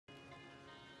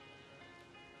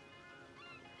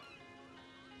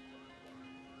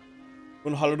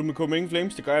Hvordan holder du med Copenhagen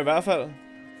Flames? Det gør jeg i hvert fald.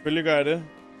 Selvfølgelig gør jeg det.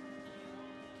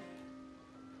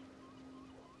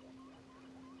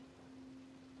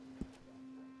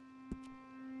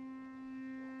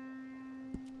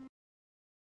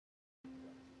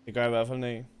 Det gør jeg i hvert fald,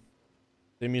 nej.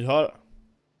 Det er mit hold.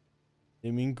 Det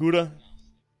er mine gutter.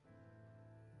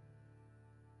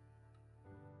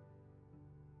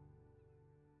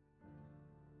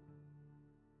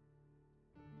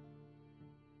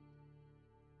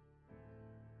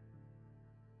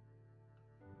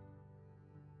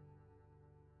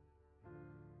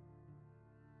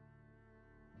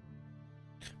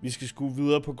 Vi skal sgu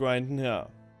videre på grinden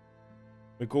her.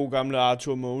 Med god gamle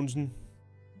Arthur Mogensen.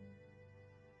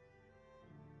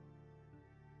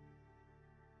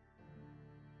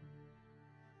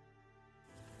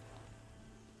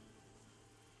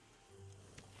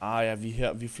 Ah ja, vi er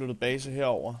her. Vi flyttede base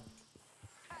herover.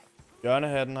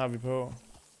 Hjørnehatten har vi på.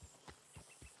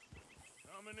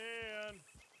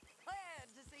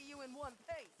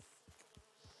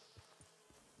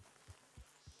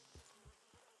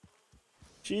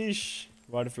 Sheesh.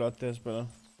 Hvor er det flot, det her spiller.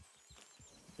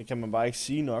 Det kan man bare ikke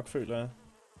sige nok, føler jeg.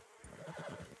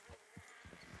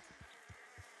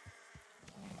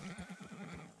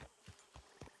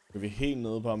 Så er vi helt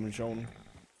nede på ammunitionen.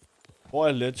 Hvor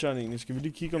er ledgeren egentlig? Skal vi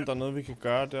lige kigge, om der er noget, vi kan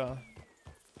gøre der?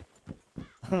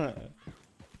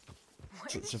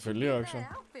 Selvfølgelig også.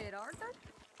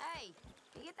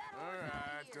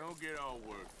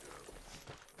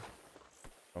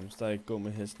 Kom, der ikke gå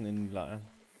med hesten ind i lejren.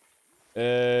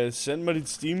 Send mig dit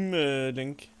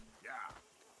Steam-link.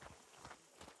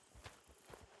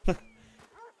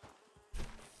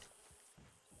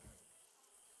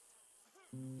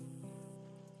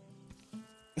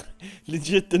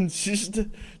 Legit,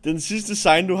 den sidste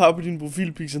sign, du har på din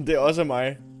profil, Pixon, det er også af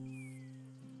mig.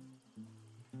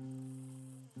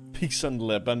 Pixon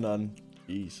Lebanon.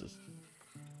 Jesus.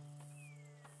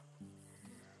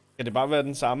 Kan det bare være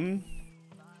den samme?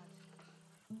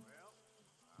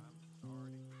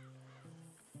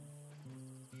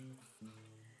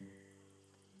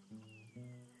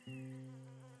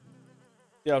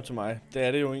 Det er op til mig. Det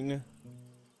er det jo egentlig.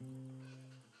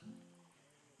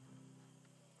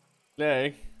 Det er jeg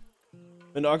ikke.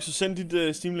 Men nok, så send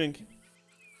dit Steam-link.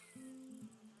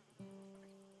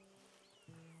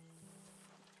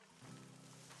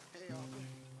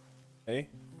 Hey.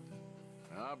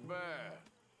 Not bad.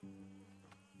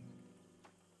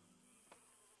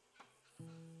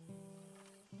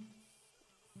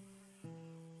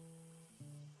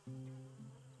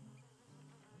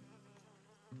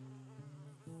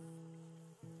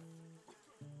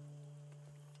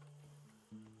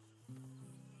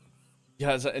 De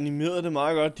har altså animeret det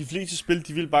meget godt. De fleste spil,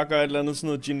 de vil bare gøre et eller andet sådan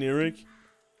noget generic.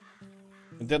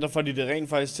 Men der får de det rent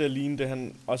faktisk til at ligne det,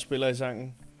 han også spiller i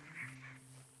sangen.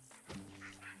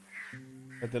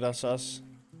 Og det der så også.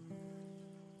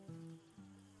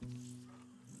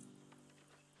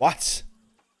 What?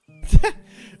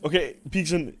 Okay,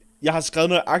 Pixon, jeg har skrevet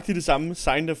nøjagtigt det samme,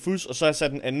 sign der fus, og så har jeg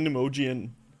sat en anden emoji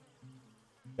ind.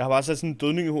 Jeg har bare sat sådan en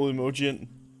dødningehoved emoji ind.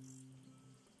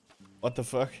 What the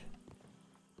fuck?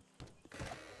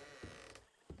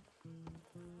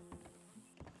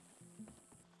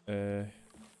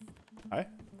 Hej.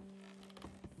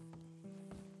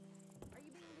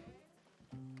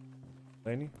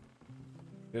 Danny?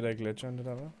 Det er da ikke ledgeren, det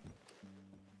der, hva'?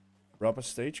 Rubber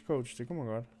Stagecoach, det kunne man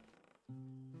godt.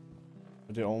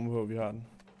 Og det er ovenpå, vi har den.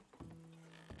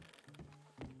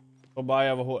 Jeg tror bare,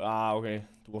 jeg var hurtig. Ah, okay.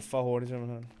 Du var for hurtig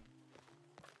simpelthen.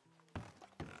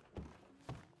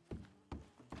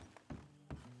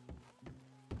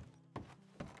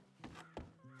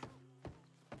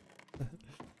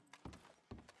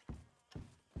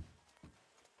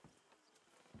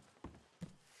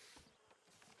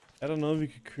 Er der noget, vi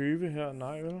kan købe her?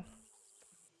 Nej, vel?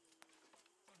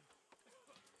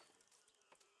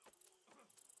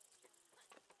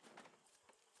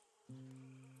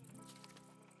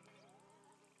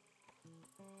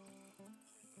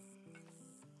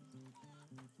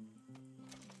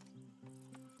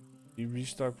 Vi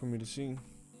restock på medicin.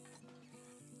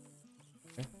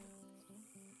 Okay.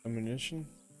 Ammunition.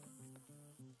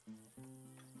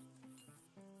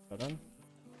 Sådan.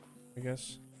 I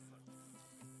guess.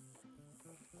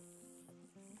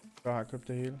 Jeg har købt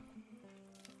det hele.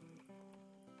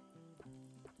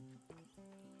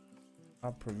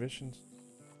 Provisions.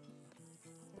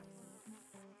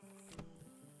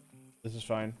 This is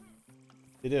fine.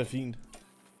 Det der er fint.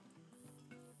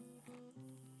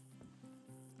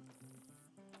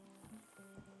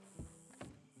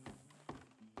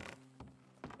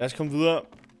 Lad os komme videre.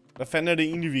 Hvad fanden er det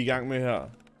egentlig, vi er i gang med her?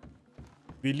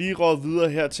 Vi er lige råd videre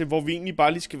her til, hvor vi egentlig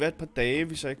bare lige skal være et par dage,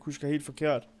 hvis jeg ikke husker helt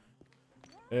forkert.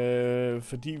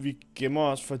 Fordi vi gemmer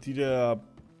os for de der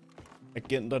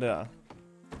agenter der.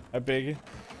 Hej begge.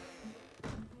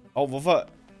 Hvorfor?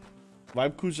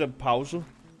 Vibecus er pause.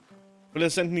 Vil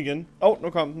jeg sende den igen? Nu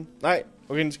kom den. Nej,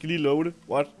 okay, den skal lige loade.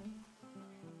 What?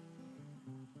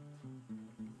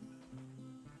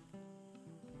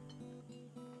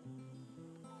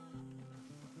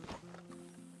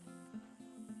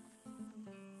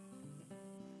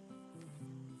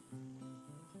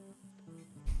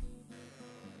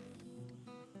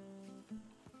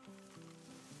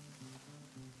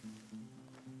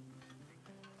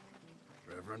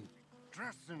 Reverend,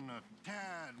 dressing a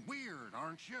tad weird,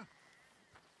 aren't you?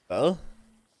 Hvad?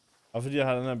 Og fordi jeg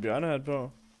har den her bjørnehat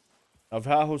på. Og vi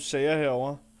har Hosea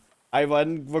herovre. Ej,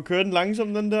 hvor kører den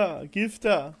langsomt, den der gift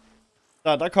der.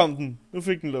 Der kom den. Nu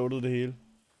fik den loadet det hele.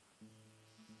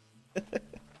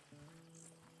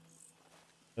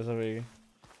 Jeg så væk.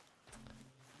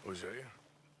 Hosea?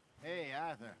 Hey,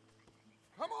 Arthur.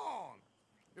 Come on!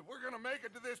 If we're gonna make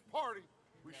it to this party,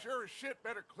 we sure as shit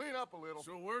better clean up a little.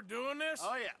 So we're doing this?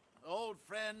 Oh, yeah. Old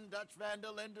friend Dutch Van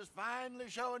der Linde's finally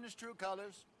showing his true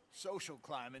colors. Social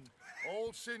climbing.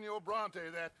 Old Senor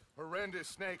Bronte, that horrendous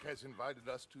snake, has invited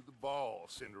us to the ball,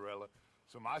 Cinderella.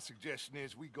 So my suggestion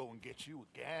is we go and get you a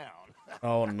gown.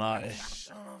 Nej.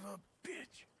 Son of a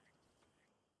bitch.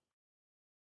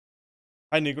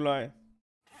 Hej Nikolaj.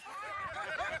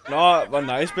 Nå, hvor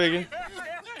nice begge. We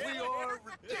are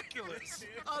ridiculous.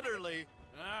 Utterly.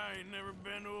 I ain't never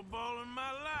been to a ball in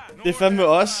my life. Det er fandme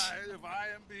os. If I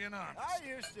am being honest.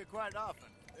 I used to quite often.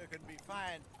 There can be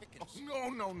fine pickings.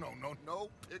 No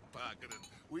pickpocketing.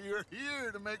 We are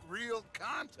here to make real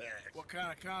contact. What kind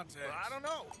of contact? Well, I don't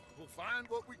know. We'll find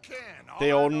what we can. Det er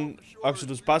i orden.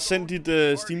 Oxidus, bare send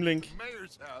dit Steam-link.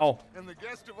 And the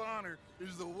guest of honor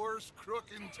is the worst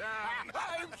crook in town.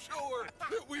 I'm sure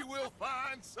that we will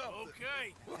find something.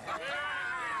 Okay.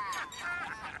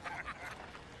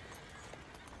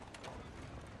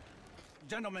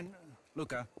 Gentlemen,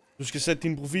 Luca. Du skal sætte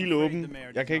din profil åben.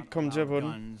 Jeg kan ikke kommentere på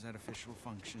den. Guns at official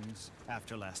functions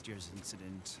after last year's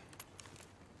incident.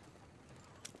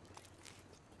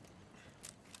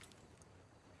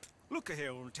 Luca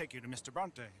here will take you to Mr.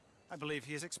 Bronte. I believe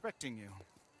he is expecting you.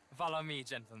 Follow me,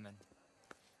 gentlemen.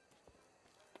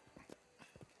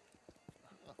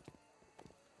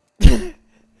 This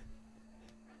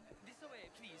way,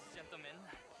 please, gentlemen.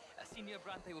 Senior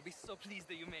Bronte will be so pleased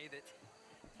that you made it.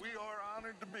 We are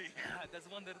honored to be here. That's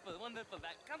wonderful, wonderful.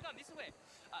 Come this way.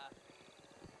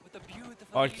 With a beautiful.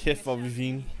 Hold kæft, hvor er vi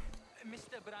fine.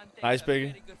 Mr. Bronte. Nice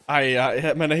begge.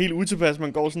 Ej, man er helt utilpas.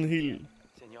 Man går sådan helt...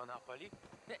 Senor Napoli.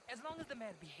 As long as the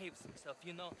man behaves himself,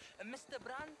 you know. Mr.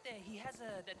 Bronte, he has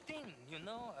that thing, you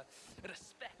know,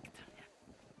 respect.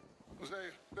 Jose,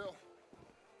 Bill,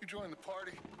 you join the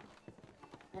party.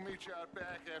 We'll meet you out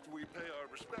back after we pay our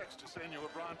respects to Senor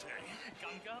Bronte.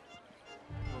 Come.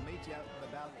 We'll meet you out in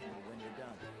the balcony when you're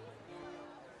done.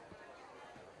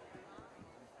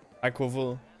 Ej,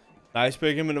 Kofod. Nice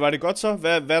begge, men var det godt så?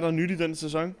 Hvad er der nyt i den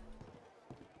sæson?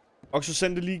 Og så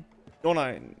send det lige...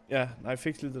 nej. Ja, nej,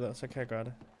 fix lige det der, så kan jeg gøre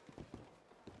det.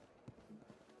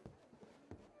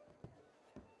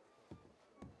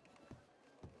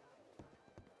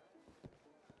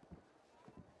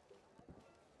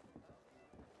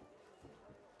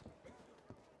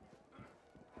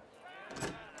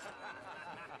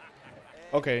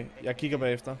 Okay, jeg kigger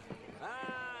bagefter.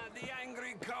 The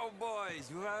angry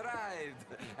cowboys, you've arrived.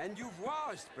 And you've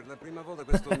washed per la prima volta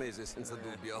questo mese, senza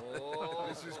dubbio.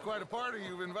 This is quite a party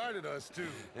you've invited us to.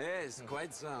 Yes,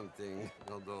 quite something.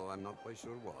 Although I'm not quite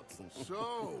sure what.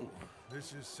 So,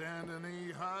 this is Saint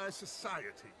Denis High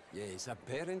Society. Yes,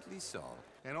 apparently so.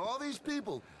 And all these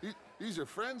people, these are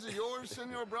friends of yours,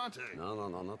 Senor Bronte? No,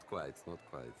 not quite.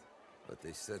 But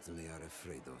they certainly are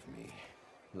afraid of me.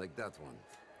 Like that one.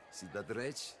 See that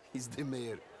wretch? He's the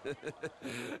mayor.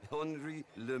 Henri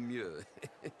Lemieux.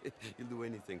 He'll do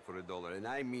anything for $1, and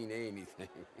I mean anything.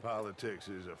 Politics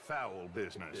is a foul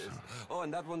business. Yes. Oh,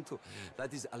 and that one too.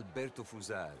 That is Alberto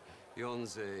Fusar. He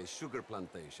owns a sugar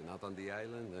plantation out on the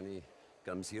island, and he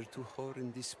comes here to whore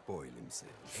and despoil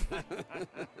himself.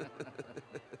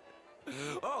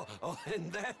 Oh,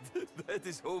 and that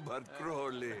is Hobart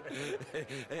Crawley,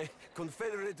 a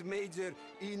Confederate major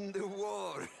in the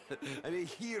war, and a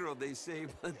hero, they say,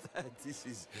 but that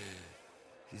is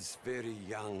his very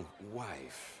young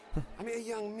wife. I mean, a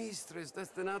young mistress, that's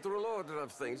the natural order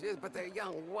of things, yes, but a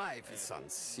young wife is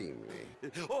unseemly.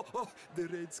 Oh, the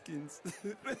Redskins.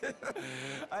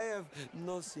 I have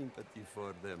no sympathy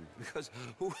for them, because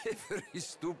whoever is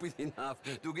stupid enough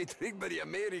to get tricked by the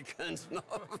Americans, no,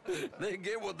 they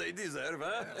get what they deserve,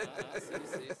 huh?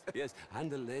 Yes,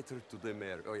 and a letter to the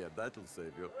mayor. Oh, yeah, that'll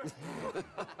save you.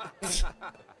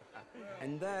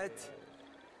 And that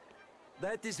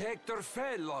is Hector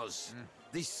Fellows.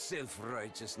 This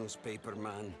self-righteous newspaper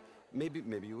man. Maybe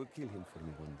you will kill him for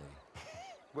me one day.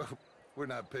 Well, we're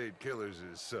not paid killers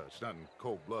as such, not in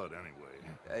cold blood anyway.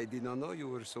 I did not know you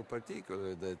were so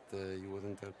particular that you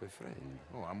wouldn't help a friend.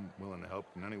 Oh, I'm willing to help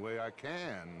in any way I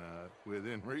can,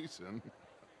 within reason.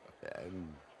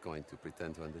 I'm going to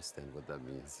pretend to understand what that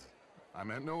means. I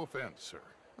meant no offense, sir.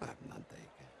 None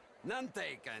taken. None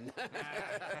taken!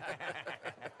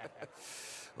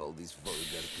 All these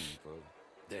vulgar people.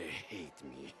 They hate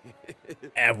me.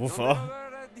 Hvorfor?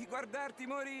 Di guardarti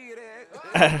morire.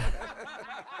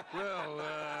 Well,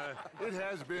 it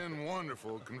has been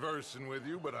wonderful conversing with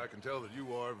you, but I can tell that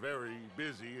you are very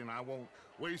busy, and I won't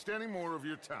waste any more of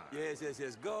your time. Yes.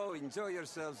 Go, enjoy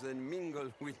yourselves and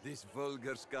mingle with this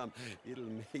vulgar scum.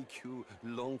 It'll make you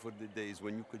long for the days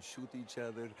when you could shoot each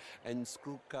other and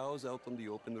screw cows out on the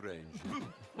open range.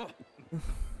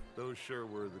 Those sure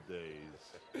were the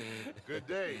days. Good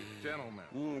day,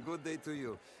 gentlemen. Good day to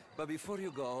you. But before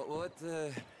you go, what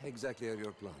exactly are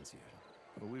your plans here?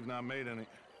 Well, we've not made any...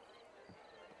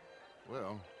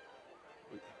 Well,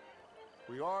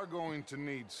 we are going to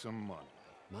need some money.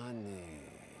 Money,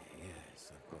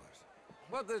 yes, of course.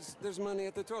 Well, there's money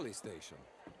at the trolley station.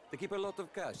 They keep a lot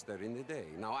of cash there in the day.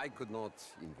 Now, I could not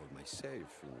involve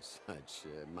myself in such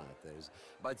matters.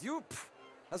 But you,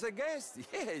 as a guest,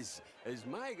 yes, as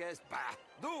my guest, bah,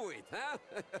 do it, huh?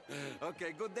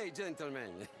 Okay, good day,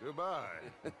 gentlemen.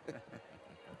 Goodbye.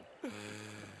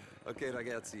 Ok,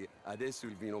 ragazzi, adesso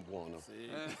il vino buono.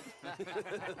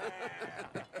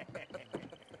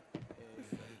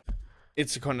 Et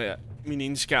sekund der. Min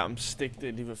ene skærm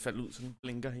stegte lige ved at falde ud, så den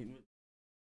blinker helt vildt.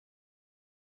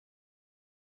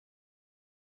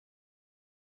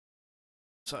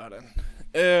 Sådan.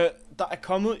 Der er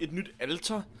kommet et nyt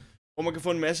alter, hvor man kan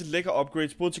få en masse lækre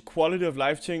upgrades, både til quality of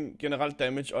life ting, generelt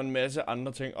damage og en masse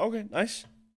andre ting. Okay, nice.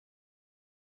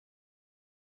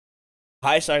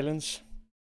 Hej Silence.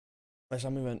 Hvad er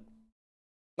sammen med vand?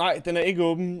 Nej, den er ikke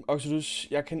åben, Oxidus.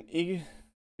 Jeg kan ikke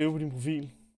skrive på din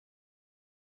profil.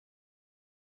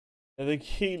 Jeg ved ikke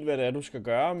helt, hvad det er, du skal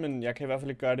gøre, men jeg kan i hvert fald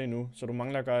ikke gøre det endnu, så du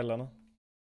mangler at gøre et eller andet.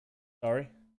 Sorry.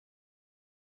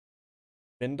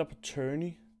 Venter på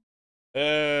Turney.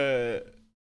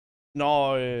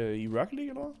 I Rocket League,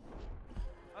 eller hvad?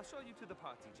 I'll show you to the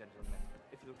party, gentlemen,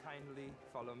 if you'll kindly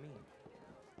follow me.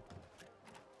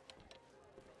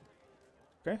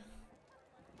 Okay.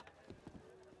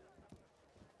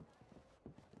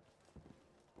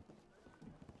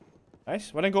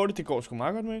 Nice. Hvordan går det? Det går sgu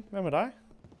meget godt, mate. Hvad med dig?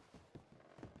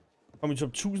 Kom i top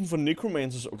 1000 for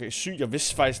Necromancers. Okay, sygt. Jeg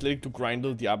vidste faktisk slet ikke, du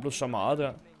grindede Diablo så meget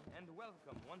der. And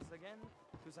welcome once again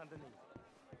to Saint Denis.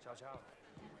 Ciao, ciao.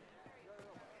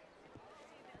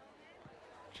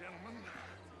 Gentlemen,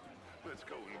 let's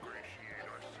go ingratiate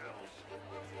ourselves.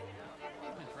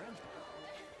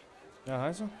 Ja,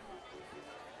 hej så.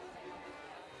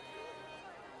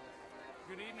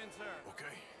 Good evening, sir.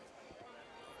 Okay.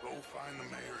 Go find the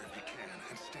mayor if you can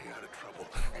and stay out of trouble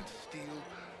and steal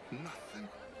nothing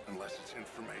unless it's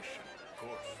information. Of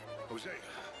course. Jose,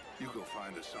 you go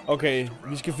find us some. Okay,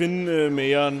 vi skal finde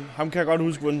mayeren. Ham kan jeg godt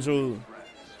huske, hvordan den så ud. I'm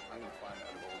gonna find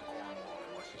out if old Cornwall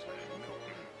unless his name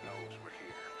Milton knows we're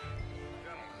here.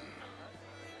 Gentlemen,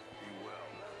 be well.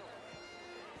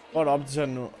 Hvor er der opdateret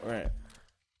nu? Okay.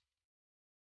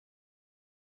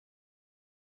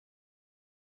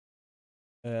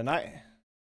 Nej.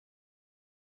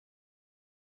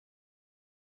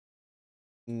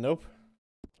 Nope.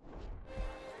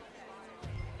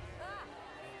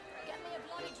 Get me a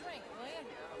bloody drink, will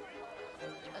you?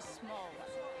 A small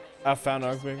one. Ah, fair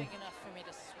nok, Becky. Big enough for me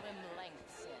to swim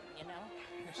lengths in, you know?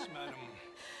 Yes, madam.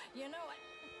 You know what?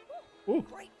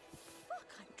 Great fuck,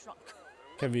 I'm drunk.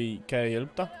 Kan jeg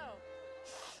hjælpe dig?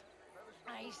 I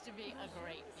used to be a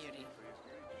great beauty.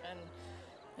 And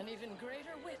an even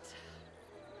greater wit.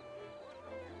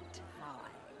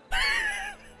 Time.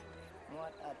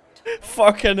 What a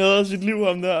Fuck, han hader sit liv,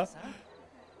 ham der.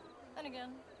 Then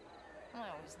again, I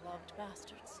always loved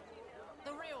bastards.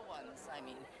 The real ones, I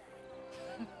mean.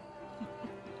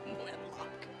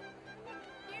 Wedlock.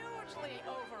 Hugely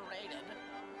overrated.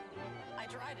 I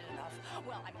tried it enough.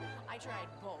 Well, I tried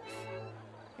both.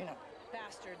 You know,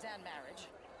 bastards and marriage.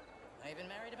 I even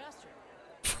married a bastard.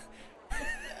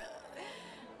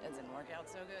 It didn't work out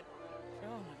so good.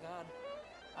 Oh my god.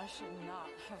 I should not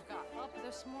have got up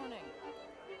this morning.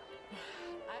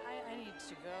 I need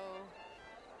to go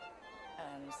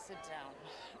and sit down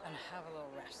and have a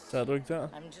little rest. Så er du ikke der?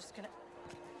 I'm just gonna...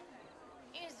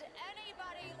 Is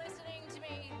anybody listening to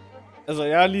me? Altså,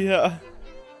 jeg er lige her.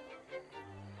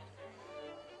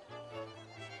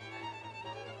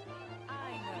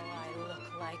 I know I look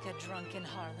like a drunken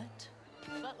harlot,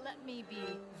 but let me be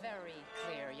very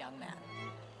clear, young man.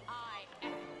 I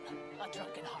am a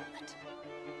drunken harlot.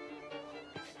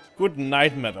 Good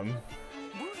night, madam.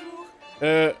 Bonjour. Øh,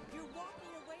 You're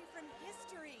walking away from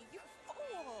history, you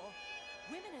fool!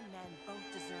 Women and men both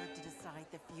deserve to decide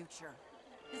the future.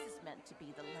 This is meant to be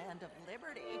the land of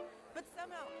liberty, but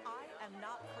somehow I am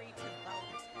not free to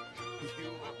vote. You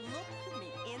look me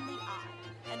in the eye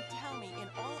and tell me in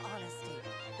all honesty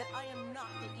that I am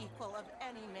not the equal of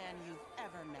any man you've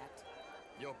ever met.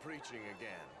 You're preaching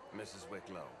again, Mrs.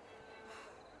 Wicklow.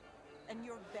 And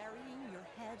you're burying your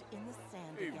head in the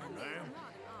sand again.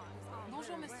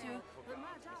 Bonjour, monsieur.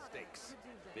 Mistakes.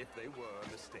 If they were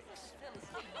mistakes.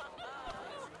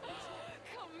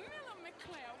 Camilla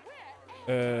McClare,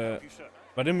 where?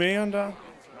 Var det Megan der?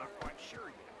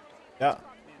 Ja.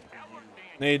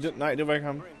 Nej, det var ikke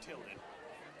ham.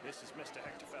 This is Mr.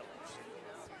 Hector Fellows.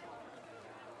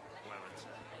 Well, it's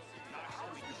nice to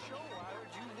meet you. I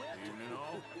heard you went. You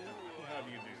know? How do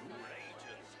you do?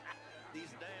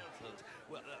 These dancers.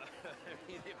 Well,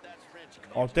 if that's French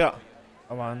Og der.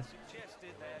 Der var han.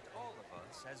 Suggested that all of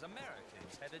us as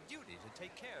Americans had a duty to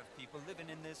take care of people living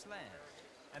in this land,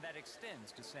 and that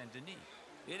extends to Saint Denis.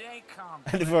 It ain't common.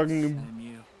 Han er fucking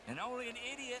And only an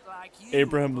idiot like you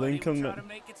Abraham would Lincoln, try man. to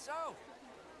make it so.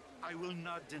 I will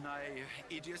not deny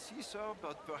idiocy, sir,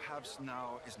 but perhaps now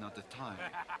is not the time.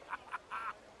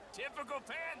 Typical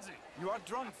pansy. You are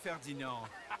drunk, Ferdinand.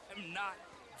 I'm not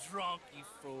drunk, you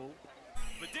fool.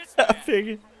 But this Jeg man, fik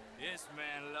det. this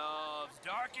man loves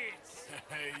darkies.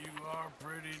 Hey, you are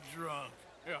pretty drunk.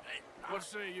 Yeah. What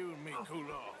say you and me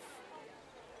cool off?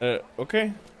 Okay.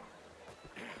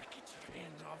 Get your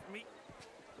hands off me.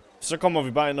 Så kommer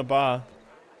vi bare ind og bare...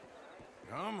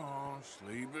 Come on,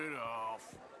 sleep it off.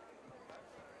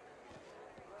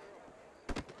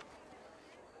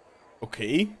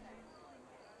 Okay.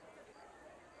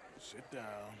 Sit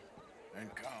down and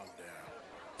calm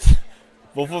down.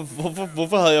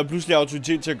 Hvorfor havde jeg pludselig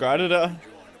autoritet til at gøre det der?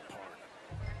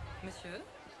 Monsieur?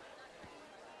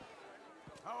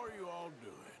 How are you all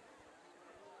doing?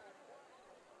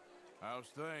 How's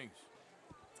things?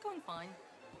 It's going fine.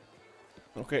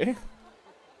 Okay.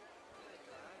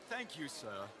 Thank you,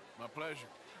 sir. My pleasure.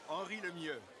 Henri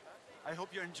Lemieux. I hope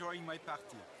you're enjoying my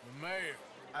party. The mayor.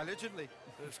 Allegedly.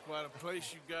 That's quite a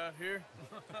place you got here.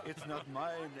 It's not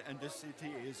mine, and the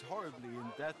city is horribly in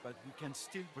debt, but we can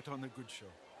still put on a good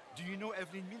show. Do you know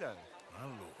Evelyn Miller? My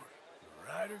lord. The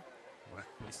writer? Well,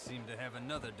 we seem to have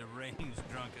another deranged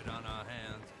drunkard on our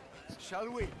hands. Shall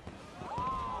we?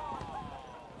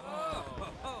 Oh,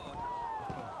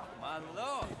 my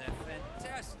lord, they're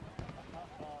fantastic.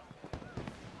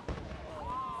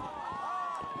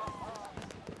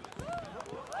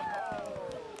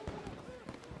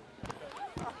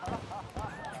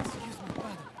 Excuse me,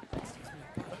 pardon. Excuse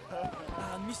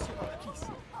me. Monsieur, please.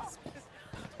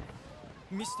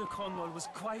 Mr. Cornwall was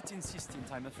quite insistent,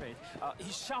 I'm afraid.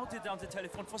 He shouted down the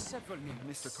telephone for several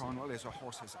minutes. Mr. Cornwall is a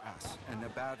horse's ass, and a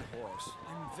bad horse.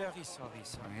 I'm very sorry,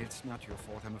 sir. It's not your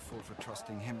fault. I'm a fool for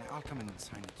trusting him. I'll come in and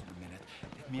sign it in a minute.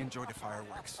 Let me enjoy the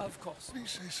fireworks. Of course. Did he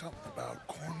say something about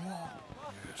Cornwall?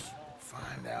 Yes.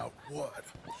 Find out what.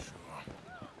 Sure.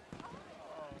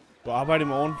 Du arbejder i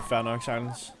morgen. Fair nok,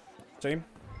 Silence. Same.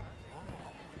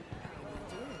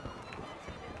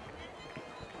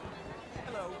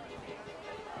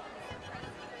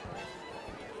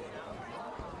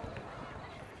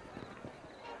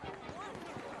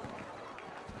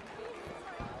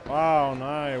 Wow,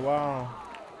 nej, wow.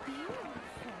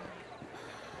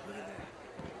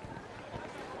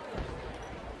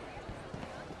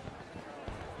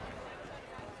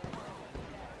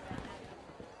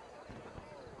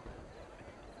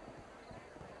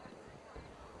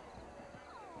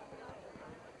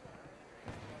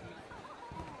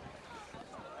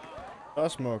 Det er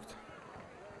smukt.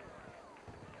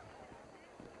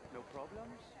 No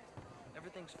problems?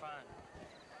 Everything's fine.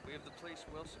 We have the place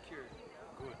well secured.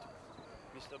 Good.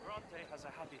 Mr. Bronte has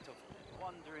a habit of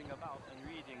wandering about and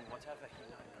reading whatever he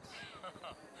likes.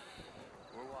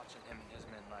 We're watching him and his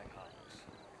men like hawks.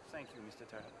 Thank you, Mr.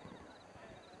 Turner.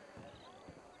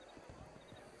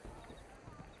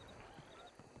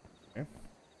 Okay.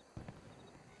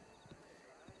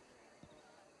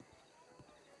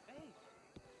 Hey!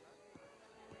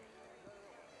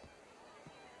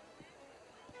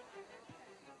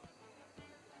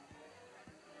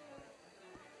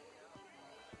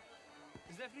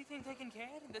 everything taken care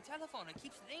of? The telephone, it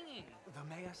keeps ringing. The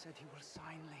mayor said he will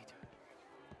sign later.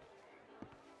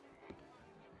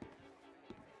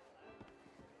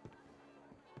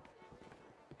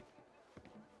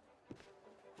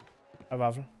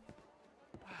 Waffel.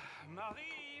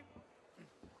 Marie!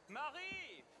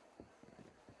 Marie!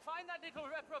 Find that little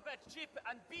reprobate Jip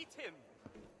and beat him.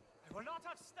 I will not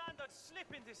have standards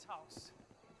slip in this house.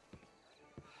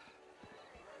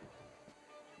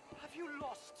 Have you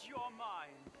lost your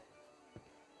mind?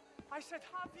 I said,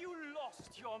 have you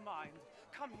lost your mind?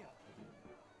 Come here.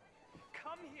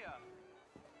 Come here.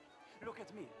 Look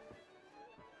at me.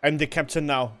 I'm the captain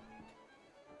now.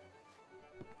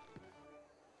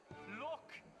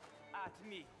 Look at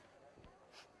me.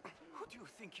 Who do you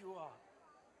think you are?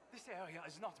 This area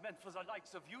is not meant for the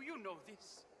likes of you. You know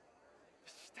this.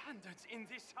 Standards in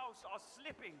this house are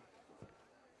slipping.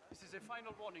 This is a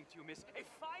final warning to you, miss. A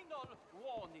final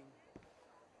warning.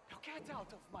 Now get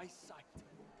out of my sight.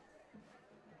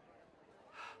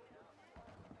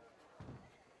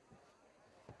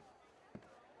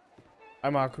 Hej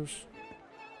Markus.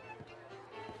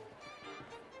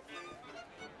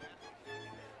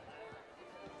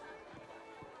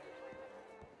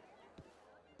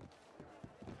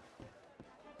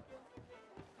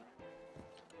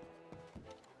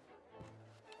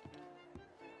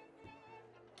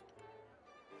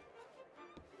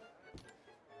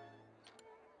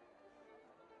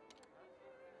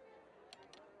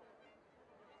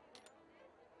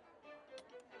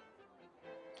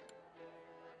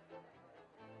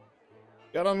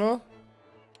 Er der noget?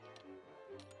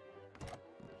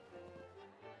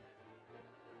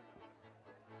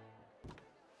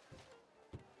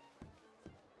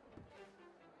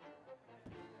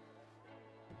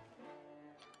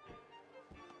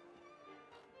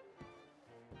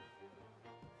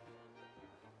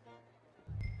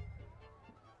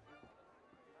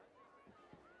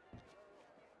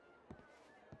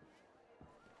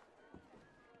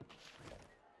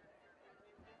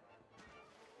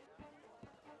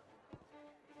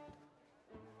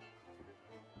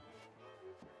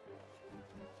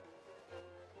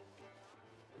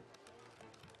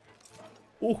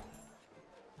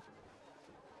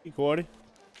 I hurtigt.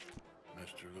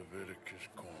 Mr. Leviticus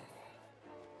Cornwall.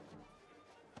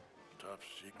 Top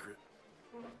secret.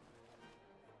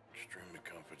 Extremely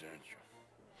confidential.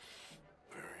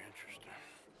 Very interesting.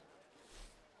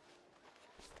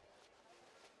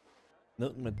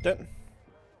 Ned med den.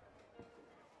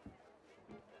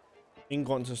 Ingen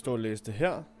grund til at stå og læse det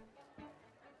her. Jeg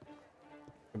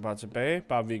er bare tilbage.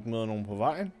 Bare vi ikke møder nogen på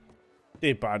vejen. Det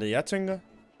er bare det, jeg tænker.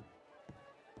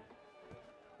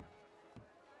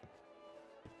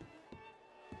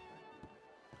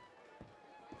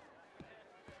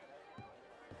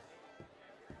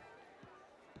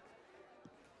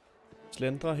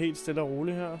 Slendrer helt stille og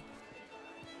roligt her.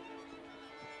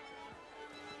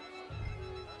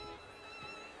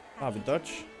 Har vi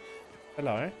dodge?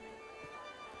 Eller ej?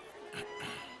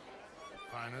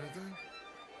 Find anything?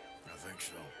 I think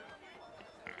so.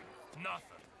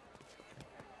 Nothing.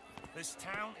 This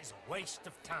town is a waste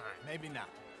of time. Maybe not.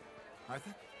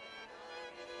 Arthur?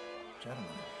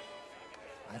 Gentlemen,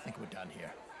 I think we're done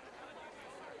here.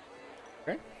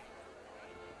 Okay.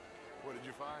 What did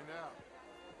you find out?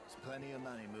 There's plenty of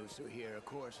money moves through here, of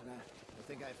course, and I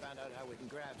think I found out how we can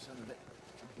grab some of it.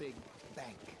 A big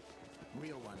bank.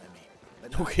 Real one, I mean.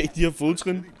 But not Okay, de har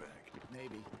fodtrin.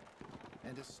 maybe.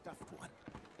 And a stuffed one.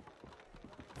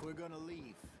 If we're gonna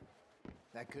leave,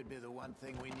 that could be the one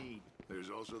thing we need. There's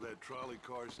also that trolley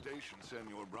car station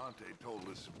Senor Bronte told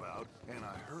us about, and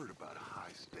I heard about a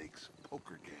high-stakes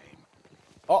poker game.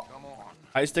 Oh, Come on.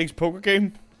 high stakes poker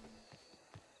game.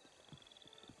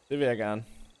 Det vil jeg gerne.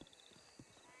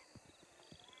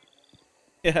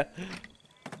 Ja.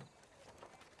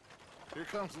 Here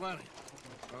comes Lenny.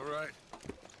 All right,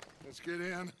 let's get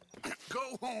in.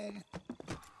 Go home.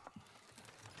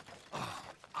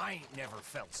 I ain't never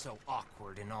felt so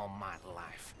awkward in all my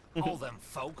life. All them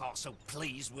folk all so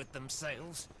pleased with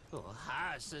themselves. Oh,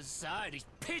 high society's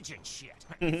pigeon shit.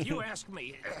 If you ask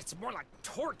me, it's more like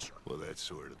torture. Well, that's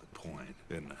sort of the point,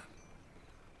 isn't it?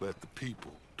 Let the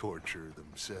people torture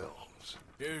themselves.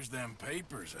 Here's them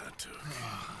papers I took.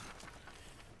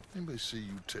 Anybody see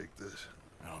you take this?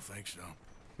 I don't think so.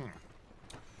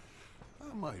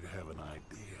 I might have an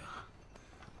idea.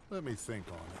 Let me think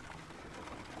on it.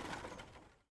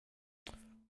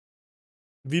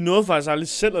 Vi nåede faktisk aldrig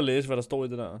selv at læse, hvad der står i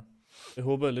det der. Jeg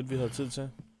håber lidt, vi havde tid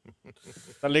til.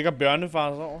 Der ligger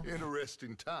bjørnefars over.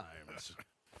 Interesting times.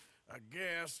 I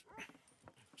guess.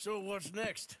 So what's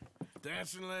next?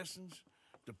 Dancing lessons?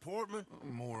 Deportment?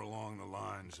 More along the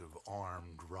lines of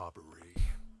armed robbery.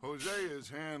 Jose is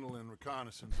handling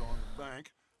reconnaissance on the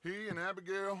bank. He and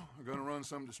Abigail are gonna run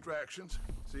some distractions,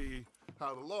 see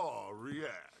how the law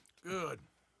react. Good.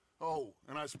 Oh,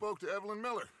 and I spoke to Evelyn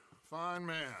Miller. Fine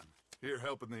man. Here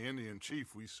helping the Indian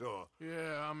chief we saw.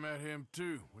 Yeah, I met him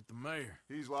too, with the mayor.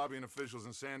 He's lobbying officials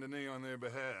in Saint Denis on their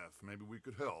behalf. Maybe we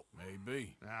could help.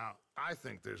 Maybe. Now, I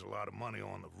think there's a lot of money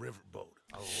on the riverboat.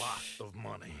 A lot of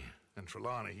money. And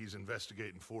Trelawney, he's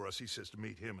investigating for us. He says to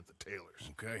meet him at the Taylors.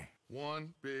 Okay.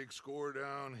 One big score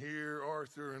down here,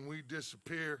 Arthur, and we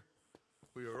disappear.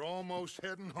 We are almost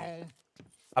heading home.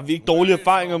 Har vi ikke dårlige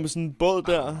erfaringer med sådan en båd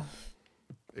der?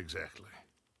 Exactly.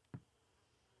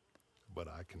 But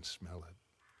I can smell it.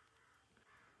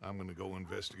 I'm gonna go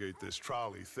investigate this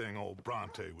trolley thing old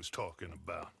Bronte was talking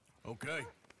about. Okay.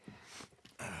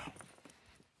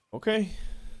 Okay.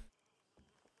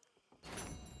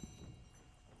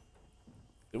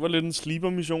 Det var lidt en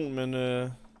sleeper-mission, men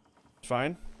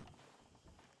fine.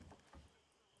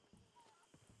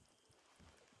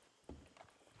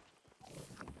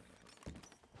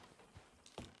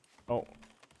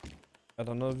 Er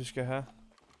der noget, vi skal have?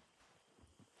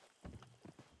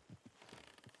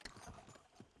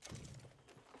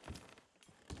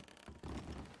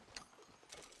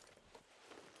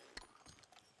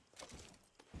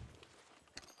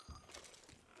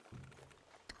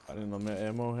 Er der noget mere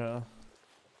ammo her?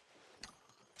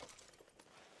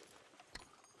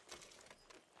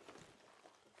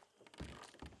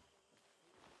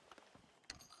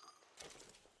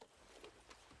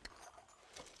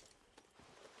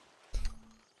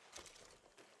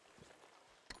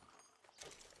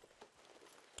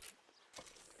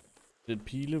 Lidt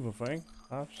pile, hvorfor ikke?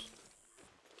 Haps.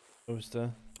 Og hvis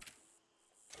der.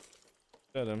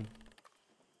 Der er dem.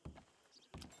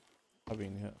 Har vi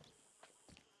en her.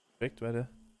 Perfekt, hvad er det?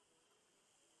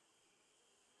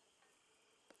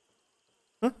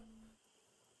 Huh?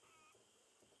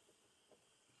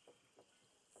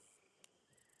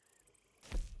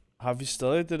 Har vi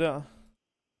stadig det der?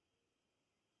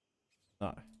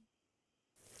 Nej.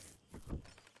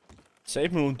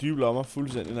 Sat med nogle dybe lommer,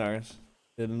 fuldstændig nakkes.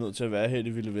 Det er det nødt til at være her i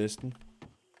det vilde vesten.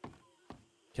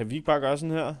 Kan vi ikke bare gøre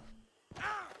sådan her?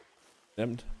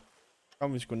 Nemt.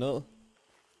 Kom, vi sgu ned. Der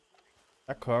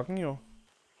er kokken jo.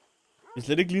 Vi er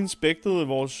slet ikke lige inspektet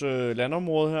vores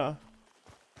landområde her. Lad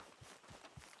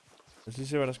os lige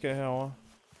se, hvad der sker herovre.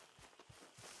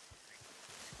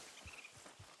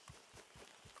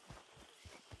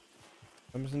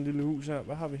 Hvad med sådan en lille hus her?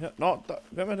 Hvad har vi her? Nå,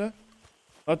 hvem er det?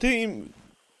 Nå, det er en,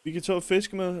 vi kan tage og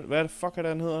fiske med. Hvad er det fuck, er det,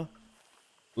 han hedder?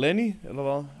 Lenny, eller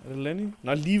hvad? Er det Lenny?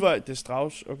 Nej, Levi, det er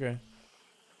Strauss. Okay.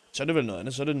 Så er det vel noget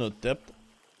andet. Så er det noget depth.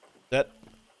 Hvad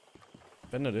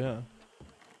er det her?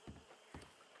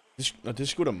 Nå, det er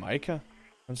sgu da Micah.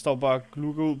 Han står bare og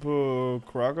klukker ud på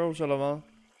Krogos, eller hvad?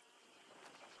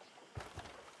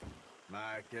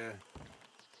 Micah.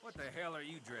 What the hell are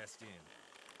you dressed in?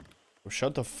 Oh,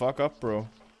 shut the fuck up, bro.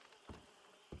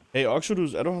 Hey,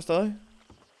 Oxodus, er du her stadig?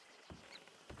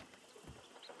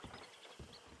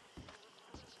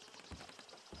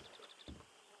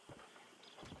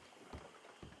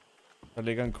 Der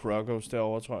ligger en Krogos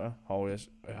derovre, tror jeg. Hov, jeg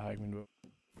har ikke min våben.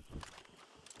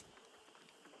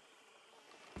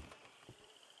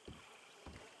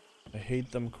 I hate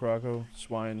them Krogo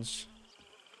swines.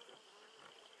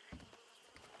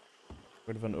 Hvad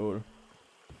er det for en ål?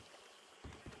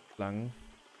 Lange.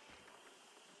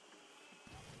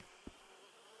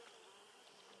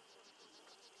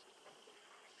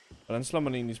 Hvordan slår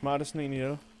man egentlig smartest en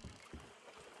ihjel?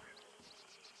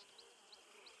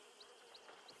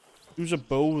 Use a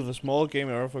bow with a small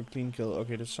game arrow for a clean kill.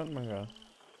 Okay, det er sådan man gør.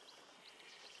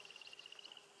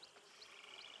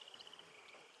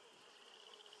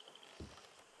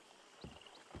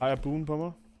 Har jeg buen på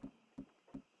mig?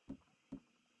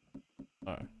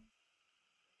 Nej.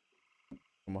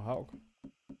 Kommer havk.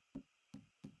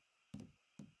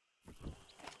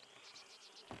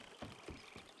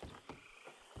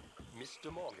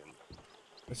 Mr. Morgan.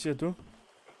 Hvad siger du?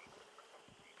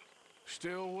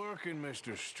 Still working,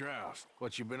 Mr. Strauss.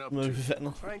 What you been up Noget to? vi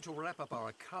fandt. Trying to wrap up our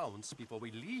accounts before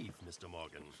we leave, Mr.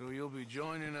 Morgan. So you'll be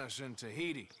joining us in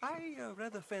Tahiti? I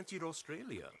rather fancied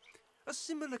Australia. A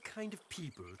similar kind of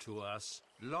people to us.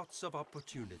 Lots of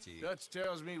opportunity. Dutch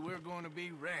tells me we're going to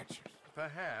be ranchers.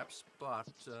 Perhaps, but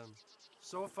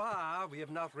so far we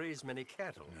have not raised many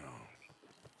cattle. No.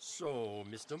 So,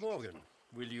 Mr. Morgan,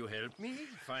 will you help me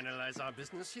finalize our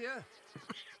business here?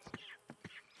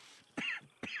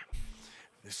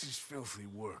 This is filthy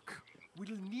work.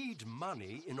 We'll need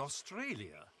money in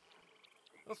Australia.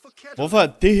 Hvorfor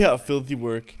er det her filthy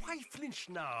work? Why flinch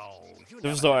now? You Det never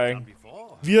forstår jeg have done ikke.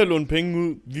 before. Vi har lånt penge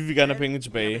ud. Vi vil gerne have penge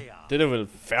tilbage. Det er da vel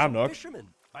fair nok.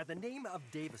 Fisherman by the name of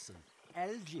Davison,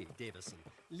 Algie Davison,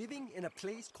 living in a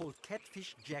place called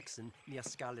Catfish Jackson near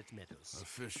Scarlet Meadows. A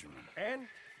fisherman. And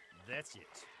that's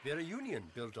it. We're a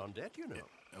union built on that, you know.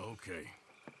 Okay.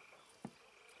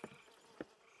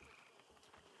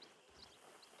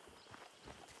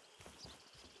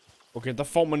 Okay, der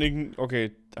får man ikke... Okay,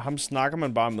 ham snakker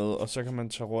man bare med, og så kan man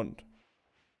tage rundt.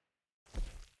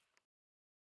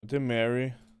 Det er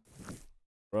Mary.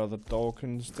 Brother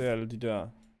Dawkins, det er alle de der.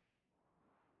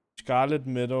 Scarlet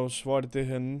Meadows, hvor er det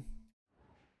henne?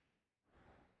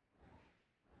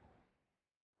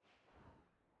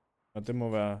 Og det må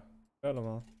være... Eller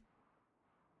hvad?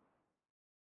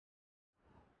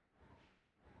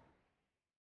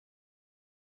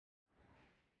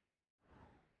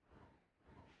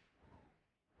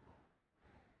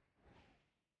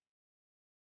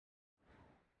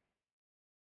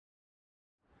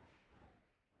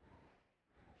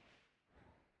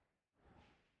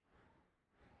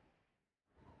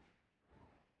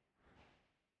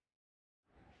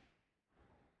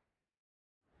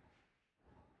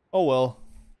 Oh well.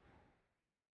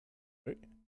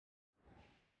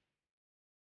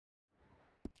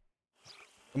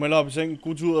 Jeg må op i sengen.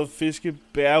 God tur ud og fiske.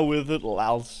 Bear with it,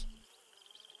 lals.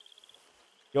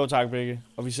 Jo tak, begge.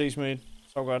 Og vi ses med et.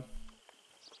 Så godt.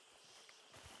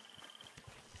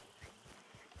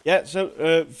 Ja,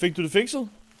 så fik du det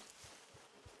fikset?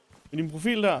 I din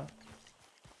profil der?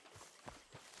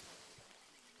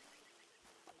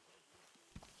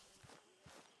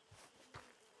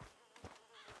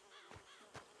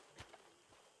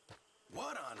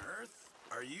 What on earth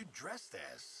are you dressed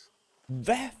as?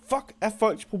 Hvad fuck er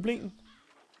folks problem?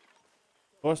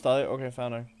 Hvor stadig? Okay, fair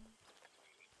nok.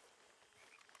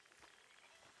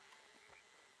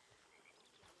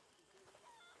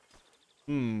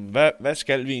 Hvad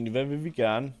skal vi egentlig? Hvad vil vi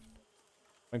gerne?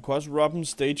 Man kunne også robbe en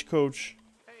stagecoach.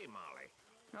 Hey, Molly.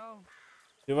 No.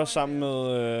 Det var sammen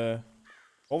med...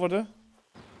 Hvor var det?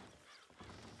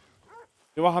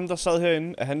 Det var ham, der sad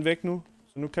herinde. Er han væk nu?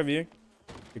 Så nu kan vi ikke.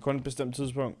 Det er kun et bestemt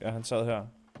tidspunkt. Ja, han sad her.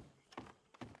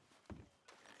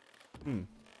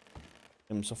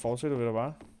 Jamen, så fortsætter vi da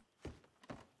bare.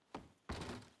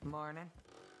 Morning.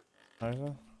 Hej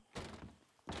så.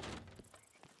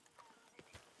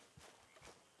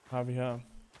 Har vi her.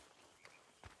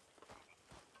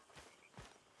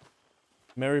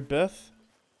 Mary Beth.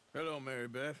 Hello, Mary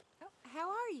Beth. Oh, how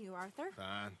are you, Arthur?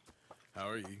 Fine. How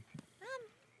are you?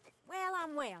 Well,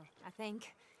 I'm well, I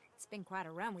think. It's been quite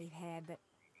a run we've had,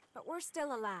 but we're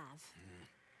still alive.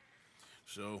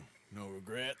 So, no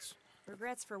regrets?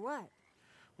 Regrets for what?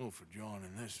 Well, for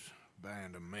joining this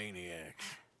band of maniacs.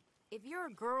 If you're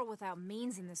a girl without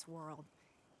means in this world,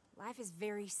 life is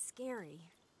very scary.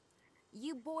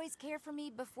 You boys cared for me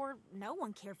before no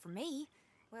one cared for me.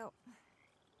 Well,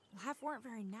 life weren't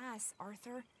very nice,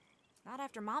 Arthur. Not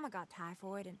after Mama got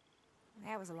typhoid, and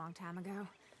that was a long time ago.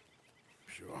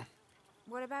 Sure.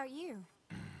 What about you?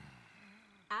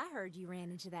 I heard you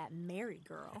ran into that Mary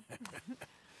girl.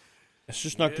 Jeg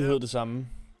synes nok, det hed det samme.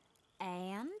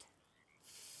 And?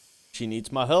 She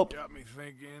needs my help. Got me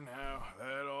thinking how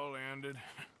that all ended.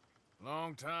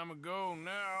 Long time ago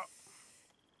now.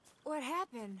 What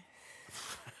happened?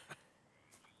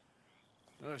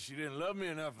 Well, she didn't love me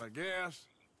enough, I guess.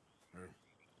 Or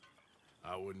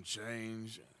I wouldn't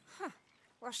change. Huh.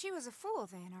 Well, she was a fool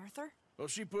then, Arthur. Well,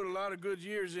 she put a lot of good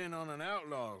years in on an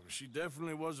outlaw. She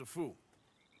definitely was a fool.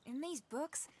 In these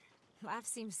books, life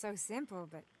seems so simple,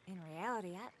 but in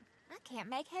reality, I can't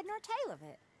make head nor tail of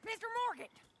it. Mr.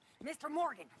 Morgan! Mr.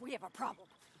 Morgan, we have a problem.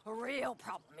 A real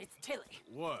problem. It's Tilly.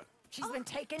 What? She's been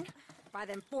taken by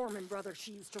them Foreman brothers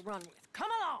she used to run with.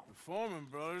 Come along! The Foreman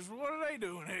brothers? What are they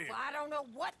doing here? Well, I don't know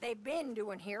what they've been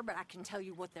doing here, but I can tell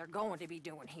you what they're going to be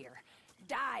doing here.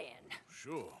 Dying.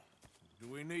 Sure. Do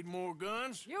we need more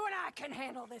guns? You and I can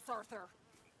handle this, Arthur.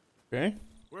 Okay.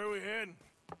 Where are we heading?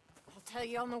 I'll tell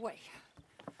you on the way.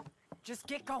 Just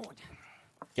get going.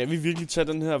 Kan vi virkelig tage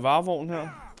den her varevogn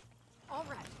her? All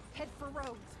right, head for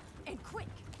Rhodes. And quick.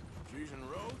 She's in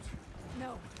Rhodes?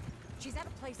 No. She's at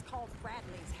a place called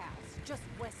Bradley's house, just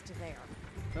west of there.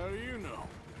 How do you know?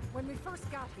 When we first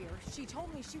got here, she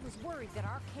told me she was worried that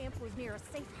our camp was near a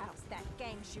safe house that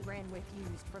gang she ran with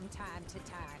used from time to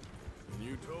time. And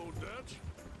you told Dutch?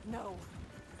 No.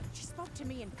 She spoke to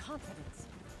me in confidence.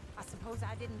 I suppose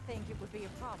I didn't think it would be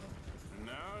a problem.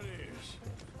 Now it is.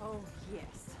 Oh,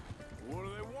 yes. What do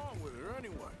they want with her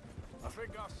anyway? I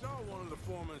think I saw one of the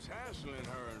foremans hassling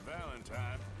her and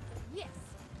Valentine. Yes,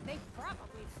 they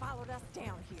probably followed us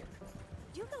down here.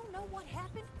 You don't know what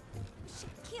happened? She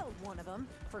killed one of them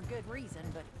for good reason,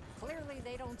 but clearly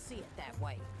they don't see it that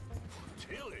way.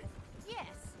 Tilly?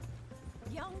 Yes.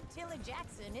 Young Tilly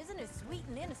Jackson isn't as sweet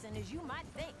and innocent as you might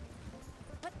think.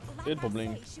 But like I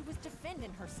say, she was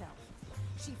defending herself.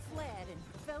 She fled and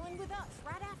fell in with us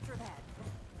right after that.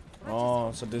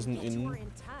 Oh, så det er sådan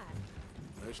inden.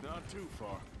 It's not too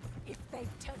far. If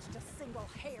they've touched a single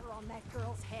hair on that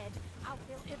girl's head, I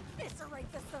will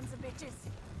eviscerate the sons of bitches.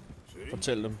 See?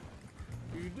 Fortæl dem.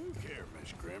 You do care,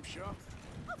 Miss Grimshaw.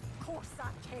 Of course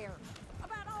I care.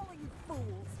 About all of you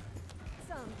fools.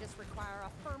 Some just require a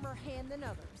firmer hand than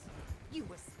others. You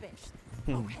especially.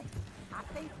 Okay, I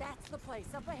think that's the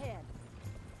place up ahead.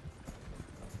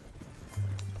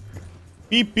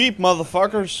 Beep beep,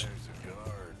 motherfuckers.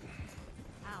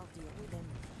 I'll deal with him.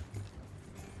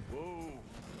 Whoa.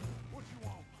 What you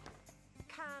want?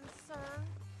 Kind sir,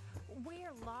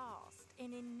 we're lost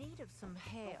and in need of some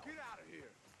help. Get out of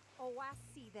here. Oh, I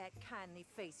see that kindly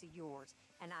face of yours,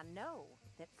 and I know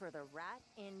that for the right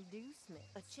inducement,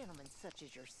 a gentleman such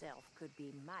as yourself could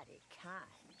be mighty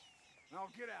kind. Now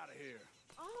get out of here.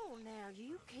 Oh, now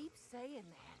you keep saying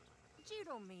that. But you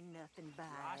don't mean nothing by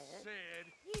I it. said.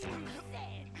 You said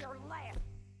you're laughing.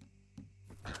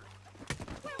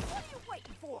 Well, what are you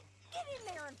waiting for? Get in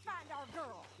there and find our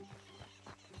girl.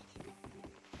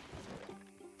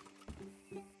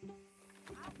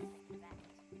 I'll take that.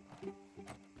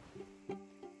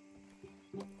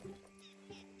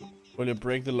 Prøv lige at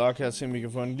break the lock her, så vi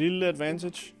kan få en lille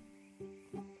advantage.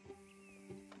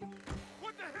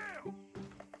 What the hell?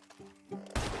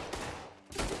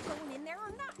 Going in there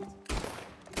or not?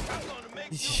 I'm gonna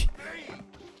make you pay.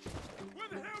 Where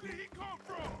the hell did he come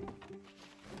from?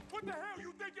 What the hell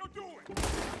you think you're doing?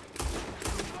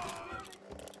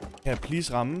 Kan jeg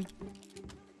please ramme?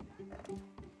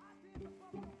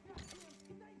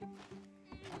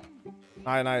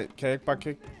 Nej, kan jeg ikke bare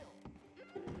kigge?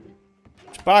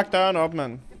 Spark døren op,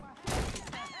 mand.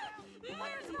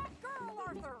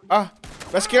 Ah,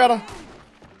 hvad sker der?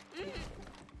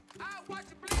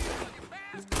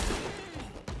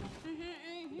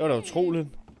 Det var da utroligt.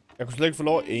 Jeg kunne slet ikke få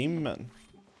lov at aim, mand.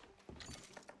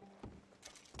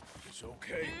 It's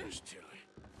okay, Miss Tilly.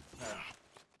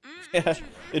 Ja,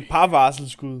 et par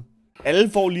varselsskud.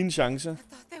 Alle får lige en chance. It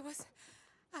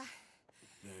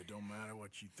don't matter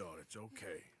what you thought. It's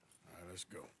okay. All right, let's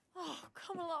go. Oh,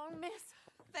 come along, miss.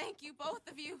 Thank you, both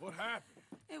of you. What happened?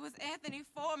 It was Anthony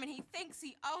Foreman. He thinks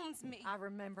he owns me. I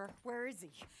remember. Where is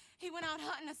he? He went out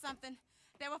hunting or something.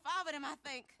 There were 5 of them, I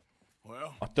think. Well,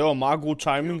 Og det var meget god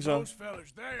timing, så. those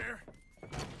fellas there.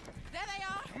 There they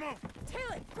are. Come on.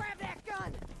 Tilly, grab that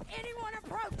gun. Anyone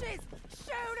approaches,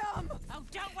 shoot them. Oh,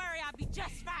 don't worry. I'll be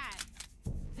just fine.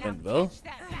 Men hvad? Catch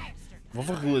that bastard.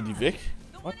 Hvorfor rydder de væk?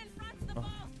 The one in front's the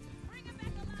boss. Bring him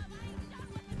back alive. I ain't done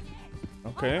with him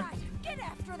yet. Okay. All right, get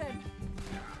after them.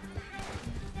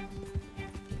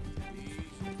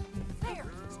 There,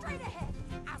 straight ahead.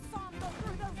 I saw him go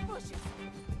through those bushes.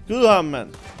 Skyd ham,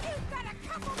 mand. You've got a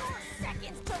couple more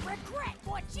seconds to regret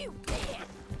what you did.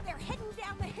 They're heading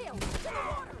down the hill to the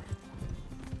water.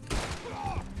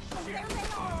 And there they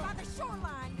are by the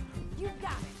shoreline. You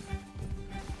got it.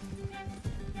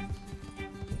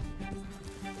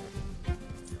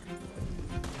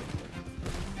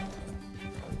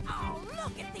 Oh,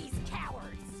 look at these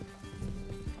cowards.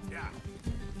 Yeah.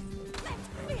 Let's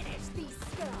finish these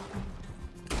scum.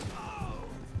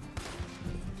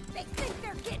 They think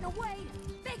they're getting away.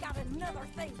 They got another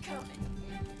thing coming.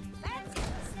 That's it.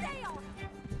 Stay on.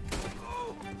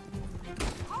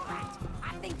 All right.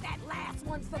 I think that last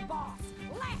one's the boss.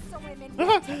 Lasso him and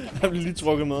we'll take him. Jeg blev lige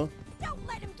trukket med. Don't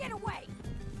let him get away.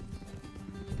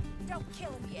 Don't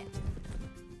kill him yet.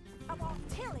 I want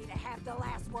Tilly to have the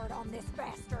last word on this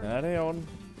bastard. Ja, det er i orden.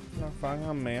 Nok fange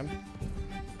ham, ma'am.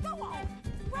 Go on.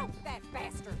 Rope that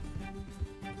bastard.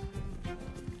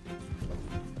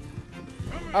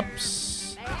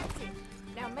 Ups. That's it.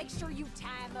 Now make sure you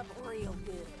tie him up real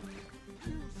good.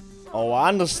 Oh, I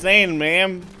understand,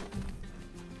 ma'am.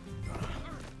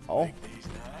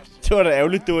 Det var da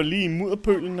ærgerligt, det var lige i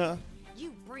mudderpølen her.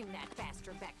 You bring that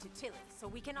bastard back to Tilly so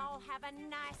we can all have a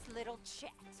nice little chat.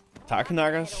 Tak, Head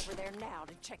Nakkers. over there now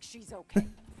to check she's okay.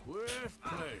 With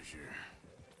pleasure.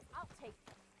 I'll take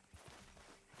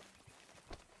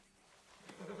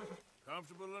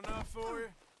Comfortable enough for you?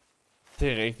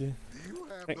 Det er rigtigt. Do you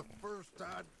have the first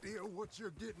idea what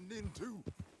you're getting into?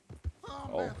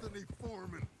 I'm Oh. Anthony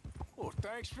Foreman. Well,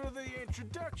 thanks for the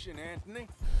introduction, Anthony.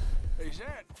 Is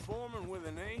that Foreman with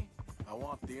an A? I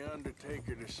want the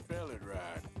Undertaker to spell it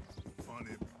right.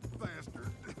 Funny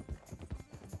bastard.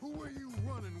 Who are you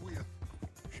running with?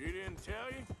 She didn't tell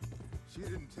you? She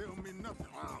didn't tell me nothing.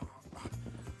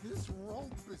 This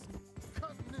rope is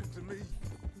cutting into me.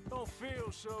 Don't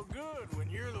feel so good when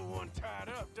you're the one tied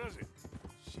up, does it?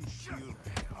 She killed me.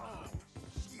 Oh,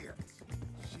 shit.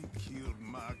 She killed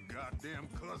my goddamn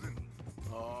cousin.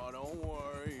 Oh, don't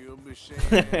worry. You'll be seeing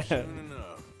him soon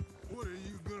enough. What are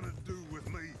you gonna do with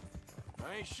me?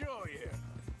 I ain't sure yet.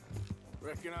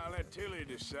 Reckon I'll let Tilly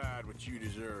decide what you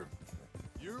deserve.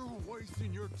 You're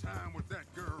wasting your time with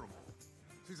that girl.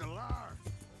 She's a liar.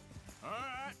 All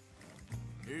right.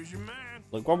 Here's your man.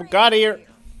 Look what we got here.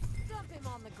 Dump him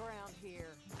on the ground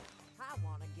here. I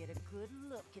want to get a good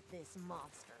look at this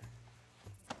monster.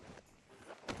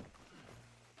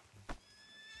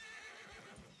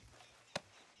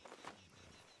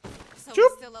 So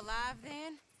he's still alive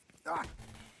then?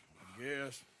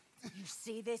 Yes. You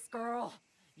see this girl?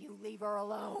 You leave her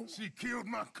alone. She killed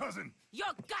my cousin.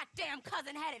 Your goddamn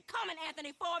cousin had it coming,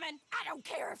 Anthony Foreman. I don't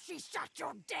care if she shot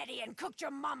your daddy and cooked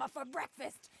your mama for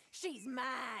breakfast. She's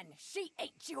mine. She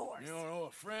ain't yours. You know,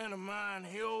 a friend of mine,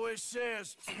 he always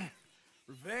says,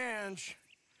 revenge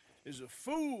is a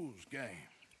fool's game.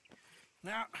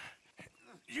 Now,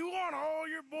 you want all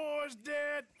your boys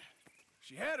dead?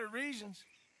 She had her reasons.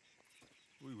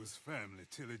 We was family,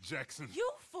 Tilly Jackson. You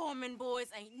Foreman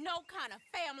boys ain't no kind of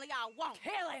family I want.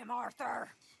 Kill him,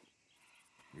 Arthur.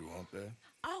 You want that?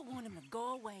 I want him to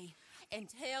go away and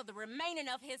tell the remaining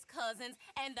of his cousins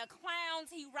and the clowns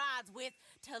he rides with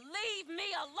to leave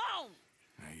me alone.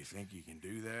 Now, you think you can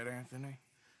do that, Anthony?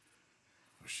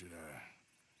 Or should I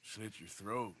slit your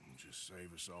throat and just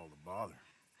save us all the bother?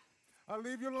 I'll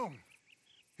leave you alone.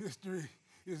 History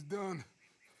is done.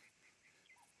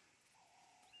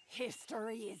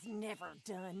 History is never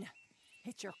done.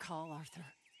 It's your call, Arthur.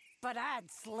 But I'd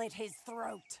slit his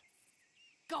throat.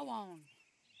 Go on.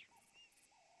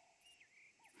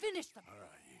 Finish them.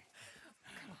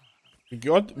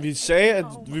 Vi sagde, at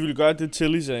vi ville gøre det,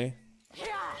 Tilly sagde.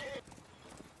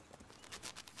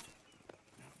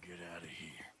 Get out of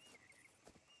here.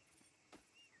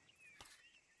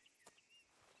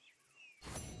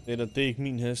 Det er ikke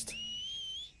min hest.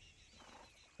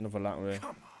 Den er for langt væk.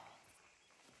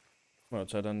 Må jeg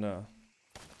tage den der.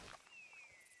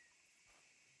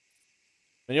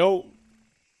 Men jo.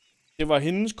 Det var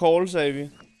hendes call, sagde vi.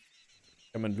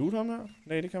 Kan man loot ham her?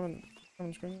 Nej, det kan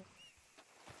man sgu ikke.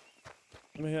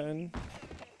 Med herinde.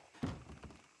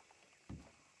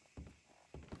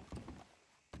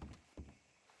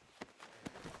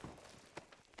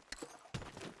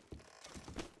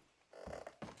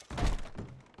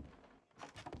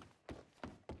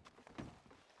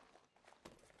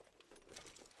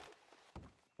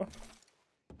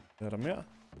 Er der mere?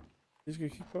 Det skal vi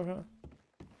kigge på her. Det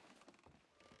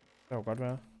kan jo godt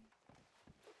være.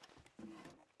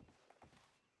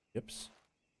 Jeps.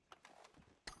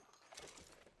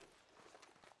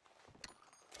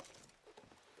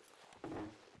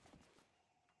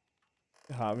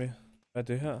 Det har vi. Hvad er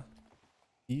det her?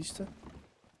 Kiste.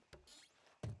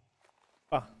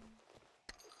 Ah.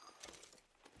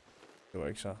 Det var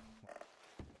ikke så.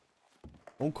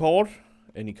 Nogle kort.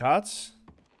 Any cards?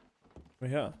 Hvad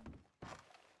her?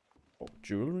 Oh,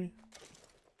 jewelry.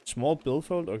 Small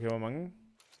billfold. Okay, hvor mange?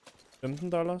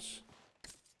 $15.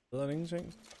 Bedre end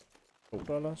ingenting. $2.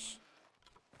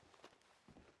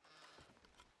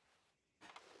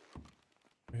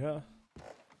 Her.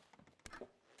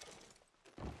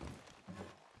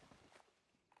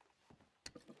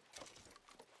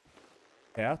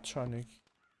 Hair tonic.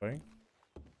 Okay.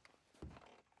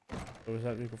 Så hvis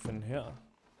alt vi kunne finde her.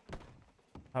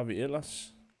 Har vi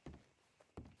ellers?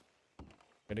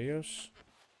 Adios.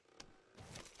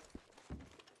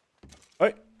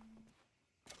 Øj.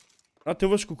 Nå, det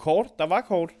var sgu kort. Der var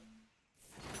kort.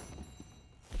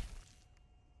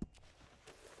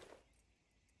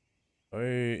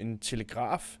 En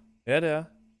telegraf. Ja, det er.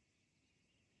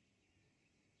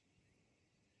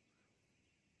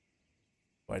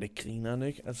 Hvor er det grineren,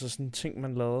 ikke? Altså sådan en ting,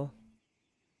 man lavede.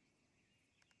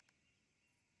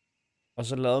 Og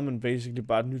så lavede man basically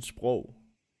bare et nyt sprog.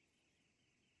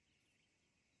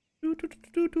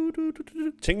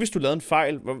 Tænk, hvis du lavede en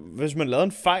fejl. Hvis man lavede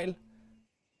en fejl,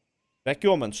 hvad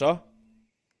gjorde man så?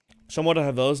 Så må der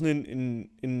have været sådan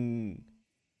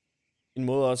en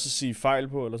måde også at sige fejl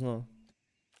på, eller sådan noget.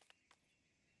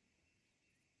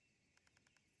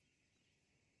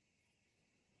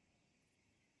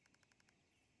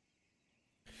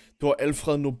 Det var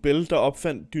Alfred Nobel, der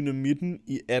opfandt dynamitten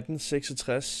i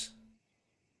 1866.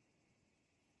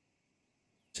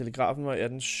 Telegrafen var i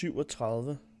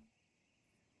 1837.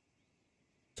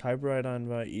 Typewriteren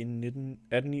var i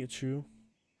 1829.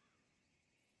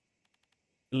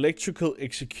 Electrical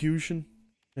execution.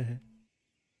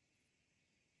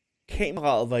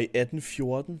 kameraet var i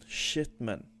 1814. Shit,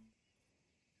 mand.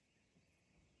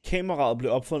 Kameraet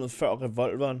blev opfundet før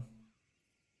revolveren.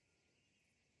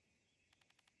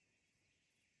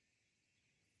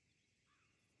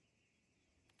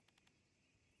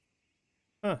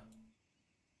 Ah.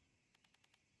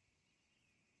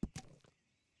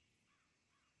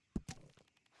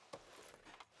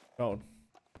 Sjovt.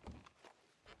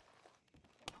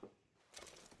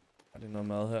 Er det noget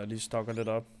mad her? Jeg lige stokker lidt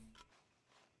op.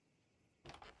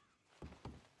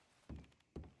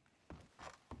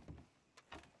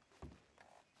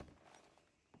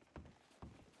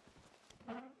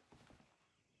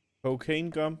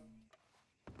 Cocaine gum.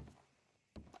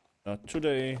 Not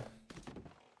today.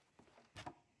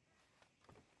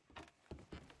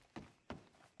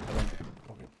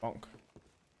 Okay, bonk.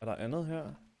 Er der andet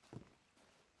her?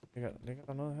 Ligger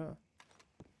der noget her?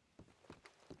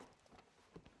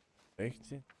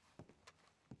 Rigtigt.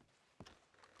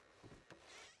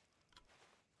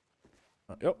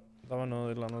 Jo, der var noget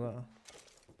et eller andet der.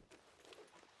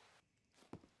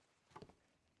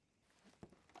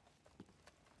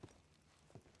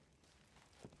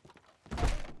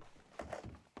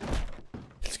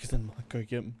 Jeg elsker den måde at gå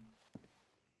igennem.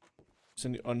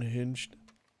 Sådan unhinged.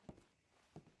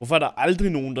 Hvorfor er der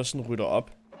aldrig nogen, der sådan rydder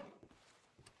op?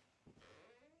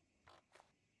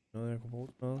 Noget jeg kunne bruge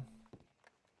til noget.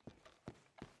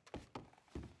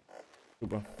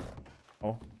 Super.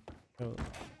 Herud.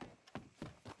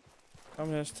 Kom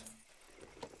hest.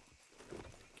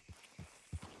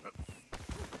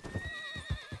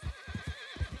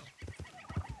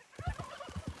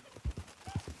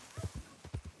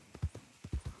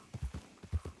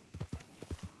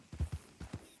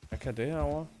 Hvad kan det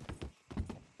herovre?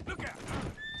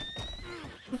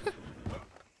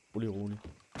 Rolig.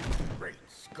 Great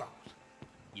Scott.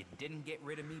 You didn't get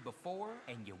rid of me before,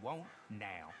 and you won't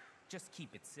now. Just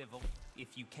keep it civil,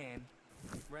 if you can.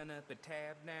 Run up a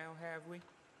tab now, have we?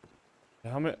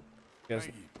 Jeg har med...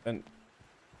 Men...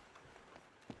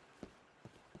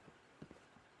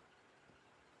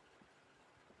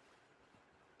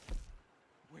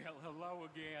 Well, hello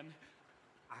again.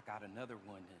 I got another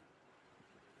one.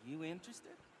 You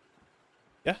interested?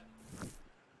 Ja.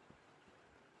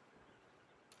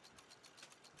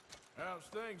 How's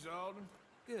things, Alden?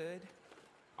 Good.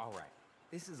 All right.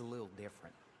 This is a little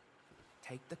different.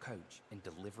 Take the coach and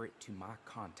deliver it to my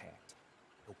contact.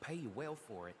 He'll pay you well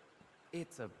for it.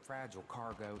 It's a fragile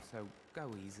cargo, so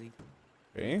go easy.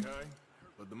 Okay. Okay,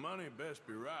 but the money best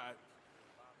be right.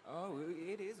 Oh,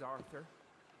 it is, Arthur.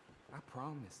 I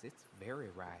promise, it's very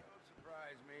right. Don't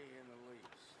surprise me in the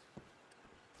least.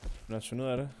 Lad os finde ud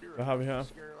af det. Hvad har vi her?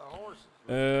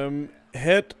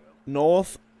 Head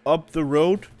north up the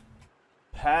road.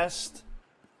 Past.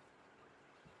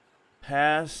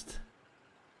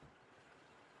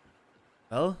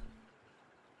 Hvad?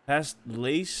 Past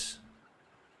lace.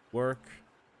 Work.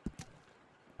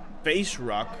 Face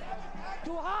rock.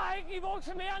 Du har ikke niveau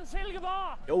til mere end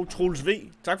Silkeborg! Jo, Troels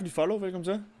V. Tak for dit follow. Velkommen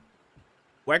til.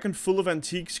 Wagon full of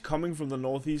antiques coming from the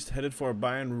northeast, headed for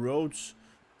Bayern roads.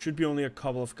 Should be only a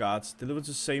couple of guards. Delivered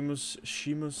to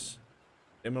Sheamus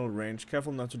Emerald Range.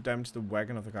 Careful not to damage the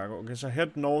wagon of the cargo. Okay, so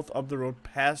head north up the road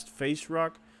past Face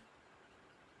Rock.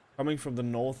 Coming from the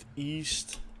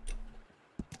northeast.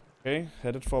 Okay,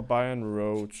 headed for Bayern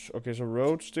roads. Okay, så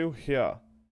roads, det er jo her.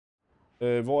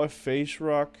 Hvor er Face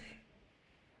Rock?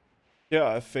 Her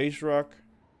er Face Rock.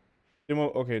 Det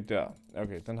må... Okay, der.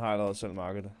 Okay, den har jeg allerede selv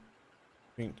markedet.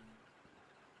 Fint.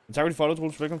 Men tak for dit follow,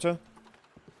 Troels. Velkommen til.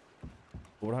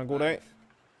 Håber du har en god dag.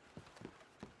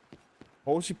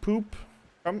 Horsey Poop.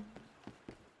 Kom.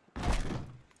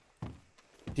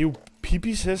 Det er jo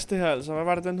Pippis hest, det her altså. Hvad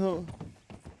var det, den hed?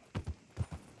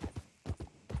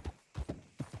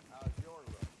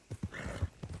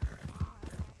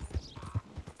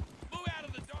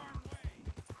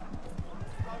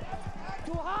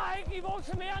 Du har ikke niveau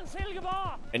til mere end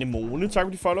Silkeborg! Anemone, tak for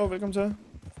dit follow. Velkommen til.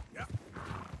 Ja.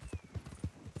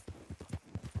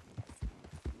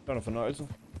 Det var en fornøjelse.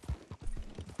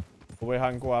 Håber, I har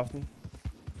en god aften.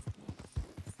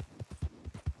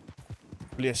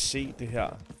 Jeg vil se det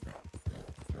her.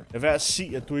 Jeg vil at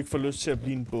sige, at du ikke får lyst til at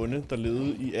blive en bonde, der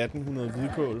levede i 1800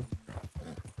 hvidkål.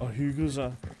 Og hyggede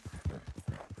sig.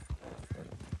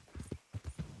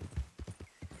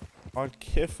 Hold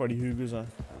kæft, hvor de hyggede sig.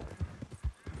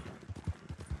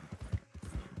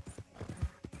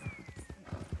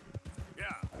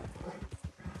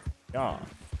 Ja.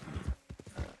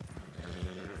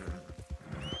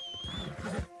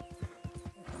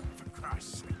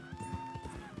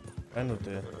 Hvad er nu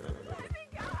det?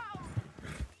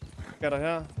 Hvad er der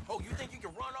her?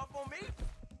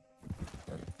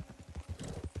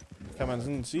 Kan man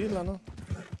sådan sige et eller andet?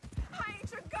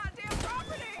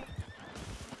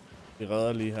 Vi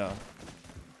redder lige her.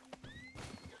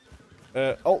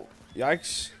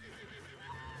 Yikes.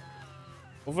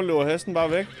 Hvorfor løber hesten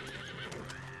bare væk?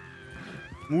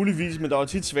 Muligvis, men der var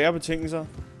tit svære betingelser.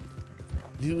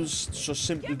 Livet så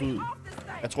simpelt ud.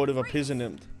 Jeg tror, det var pisse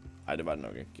nemt. Nej, det var det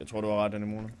nok ikke. Jeg tror, det var ret,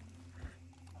 Anemone.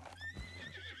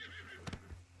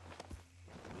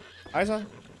 Hej så.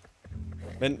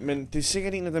 Men det er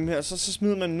sikkert en af dem her. Så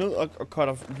smider man ned og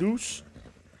cutter loose.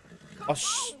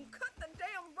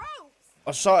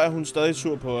 Og så er hun stadig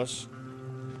sur på os.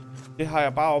 Det har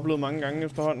jeg bare oplevet mange gange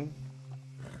efterhånden.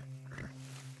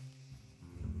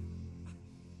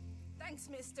 Thanks,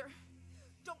 mister.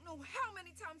 Don't know how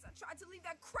many times I tried to leave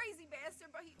that crazy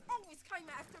bastard, but he always came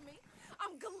after me.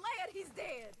 I'm glad he's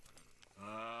dead.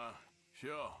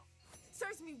 Sure.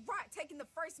 Serves me right taking the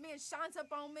first man shines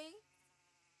up on me.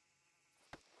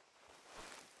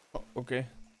 Okay.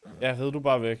 Ja, hed du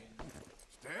bare væk.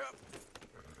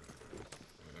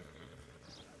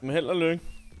 Med held og lykke.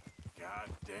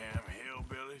 Goddamn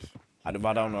hillbillies. Ej, det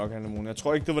var der jo nok, Anemone. Jeg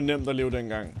tror ikke, det var nemt at leve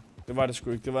dengang. Det var det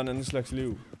sgu ikke. Det var en anden slags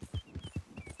liv.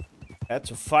 Had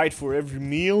to fight for every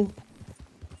meal.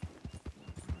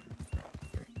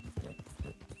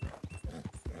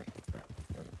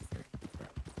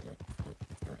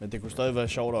 Men det kunne stadig være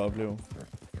sjovt at opleve.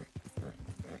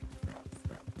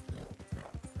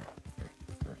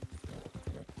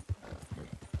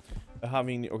 Hvad har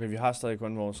vi egentlig? Okay, vi har stadig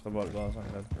kun vores revolver og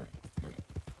sådan noget.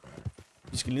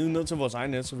 Vi skal lige ned til vores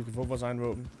egen net, så vi kan få vores egen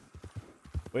våben.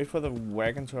 Wait for the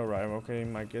wagon to arrive. Okay,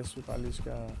 my guess, vi bare lige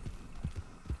skal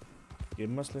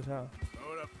gemme os lidt her.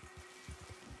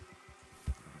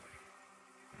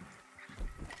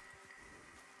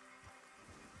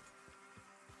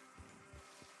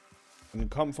 Den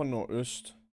kom fra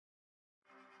nordøst.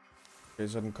 Okay,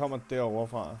 så den kommer derovre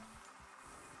fra.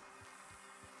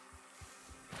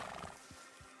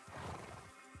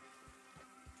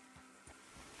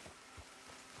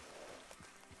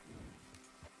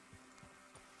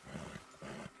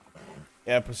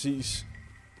 Ja, præcis.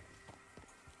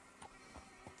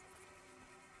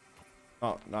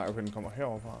 Nå, nej, okay, den kommer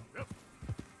herovre fra.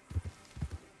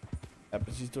 Ja,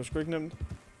 præcis. Det var sgu ikke nemt.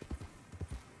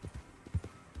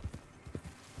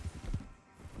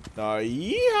 Nå,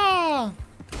 ja!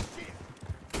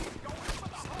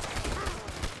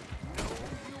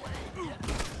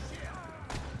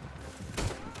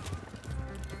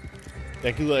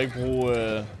 Jeg gider ikke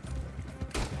bruge...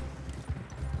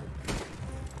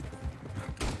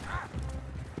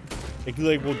 Jeg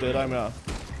gider ikke bruge det der mere.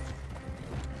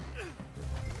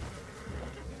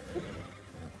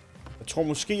 Jeg tror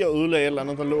måske, jeg ødelagde et eller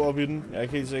andet, der lå op i den. Jeg er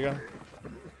ikke helt sikker.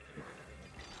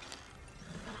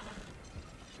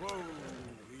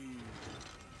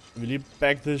 Vi lige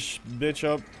back this bitch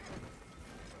up.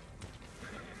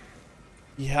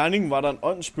 I Herning var der en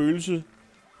åndsspøgelse,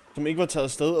 som ikke var taget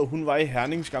afsted, og hun var i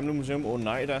Hernings gamle museum. Åh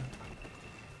nej da.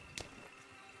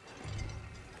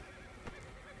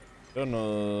 Det var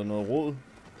noget rod.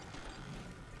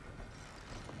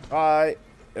 Nej,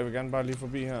 jeg vil gerne bare lige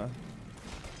forbi her.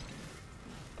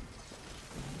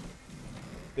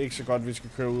 Det er ikke så godt, vi skal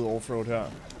køre ud offroad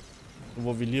her.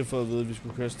 Hvor vi lige har fået at vide, at vi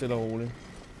skulle køre stille og roligt.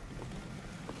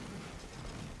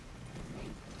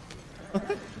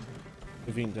 Det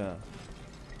er fint, det her.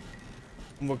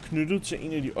 Hun var knyttet til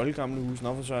en af de oldgamle huse.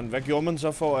 Nå for søren. Hvad gjorde man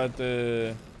så for at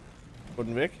få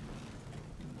den væk?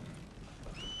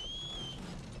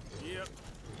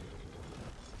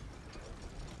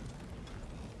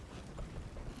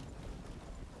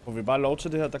 Får vi bare lov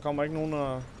til det her? Der kommer ikke nogen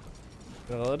at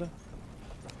redde det.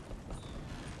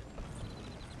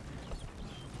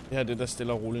 Det her det der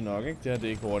stiller og roligt nok, ikke? Det her det er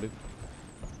ikke hurtigt.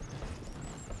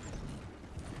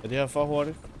 Er det her for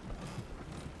hurtigt?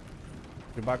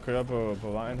 Vi kan bare køre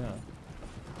på vejen her.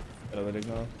 Eller vel ikke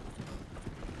noget?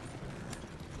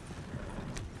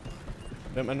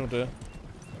 Hvem er nu det?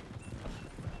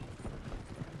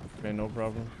 Okay, no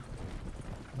problem.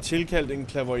 Tilkaldt en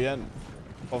clairvoyant.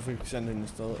 Og fik sendt hende et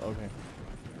sted. Okay.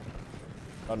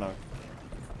 Godt nok.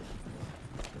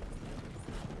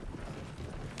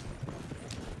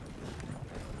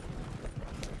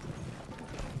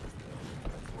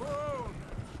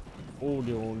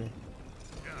 Rolig.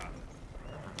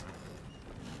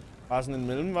 Bare sådan en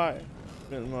mellemvej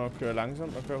mellem at køre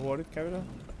langsomt og køre hurtigt. Kan vi det?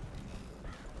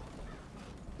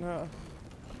 Sådan her.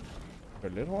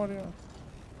 Køre lidt hurtigere.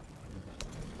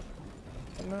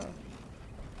 Sådan her.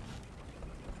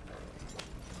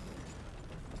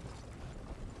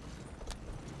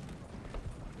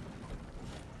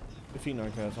 Det er fint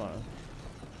nok her, tror jeg.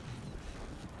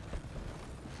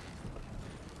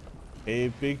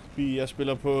 Hey Big B, jeg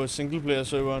spiller på singleplayer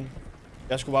serveren.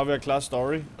 Jeg skulle bare være klar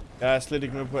story. Jeg er slet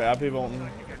ikke med på RP-vognen.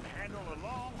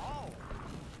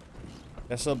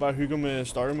 Jeg sad bare og hygger med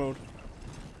story mode.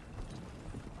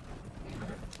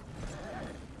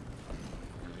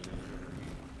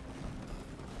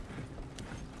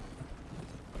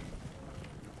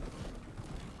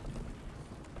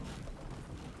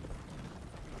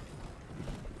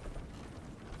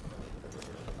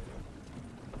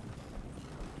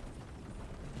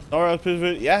 Story er også pisse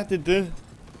fedt. Ja, det er det.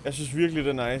 Jeg synes virkelig,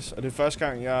 det er nice. Og det er første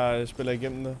gang, jeg spiller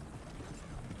igennem det.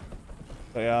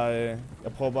 Så jeg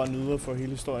prøver bare at nyde at få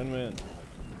hele historien med ind.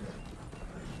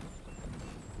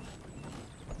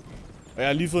 Og jeg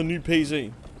har lige fået en ny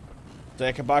PC. Så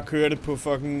jeg kan bare køre det på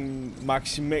fucking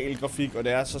maksimal grafik. Og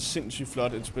det er så sindssygt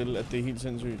flot et spil, at det er helt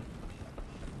sindssygt.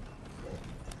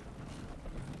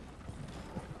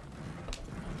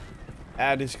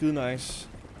 Ja, det er skide nice.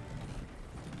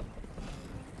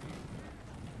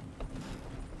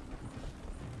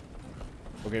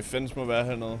 Okay, fence må være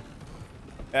hernede.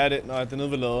 Er det? Nej, det er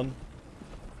nede ved laden.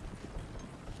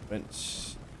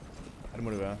 Fence. Ja, det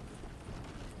må det være.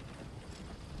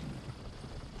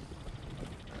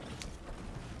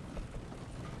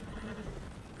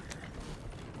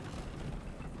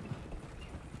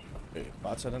 Okay,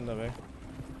 bare tag den der væk.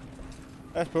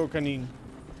 Pas på, kanin.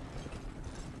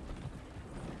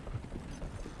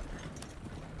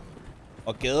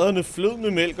 Og gaderne flød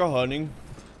med mælk og honning.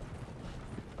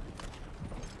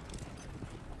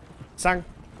 Sang.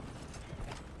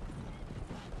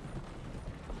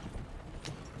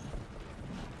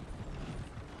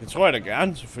 Det tror jeg da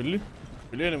gerne, selvfølgelig.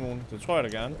 Selvfølgelig er det morgen. Det tror jeg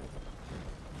da gerne.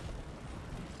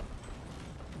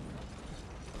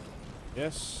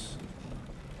 Yes.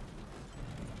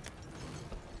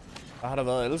 Der har der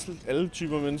været alle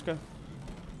typer mennesker.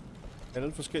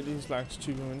 Alle forskellige slags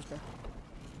typer mennesker.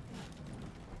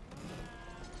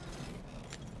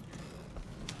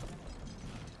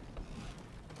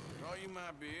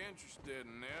 Be interested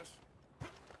in this.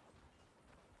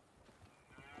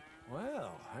 Well,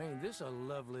 ain't this a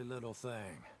lovely little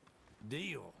thing?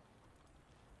 Deal.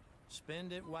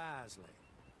 Spend it wisely.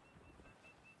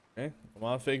 Okay, hvor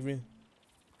meget fik vi?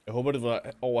 Jeg håber, det var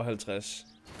over 50.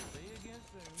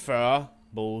 40.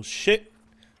 Bullshit.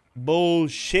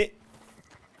 Bullshit.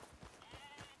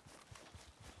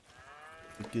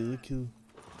 Gedekid.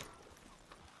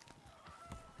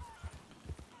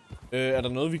 Er der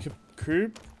noget, vi kan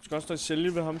købe? Skal også der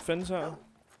sælge ved ham fans her? Det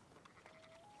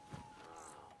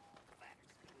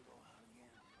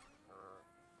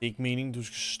er ikke meningen, du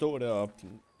skal stå deroppe.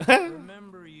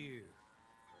 Remember you.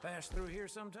 Passed through here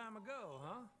some time ago,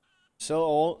 huh? Sell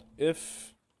all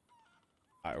if...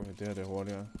 Ej, okay, det her det er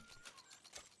hurtigere.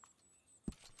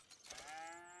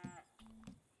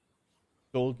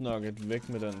 Gold nugget, væk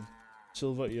med den.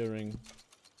 Silver earring.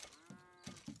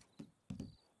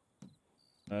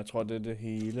 Jeg tror, det er det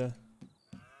hele.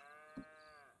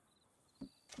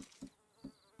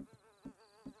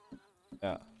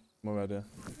 Ja, må være det.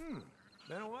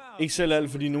 Ikke selv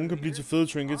alt, fordi nogen kan blive til fede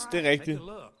trinkets. Det er rigtigt.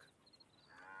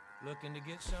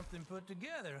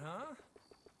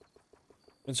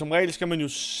 Men som regel skal man jo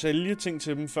sælge ting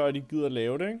til dem, før de gider at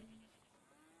lave det, ikke?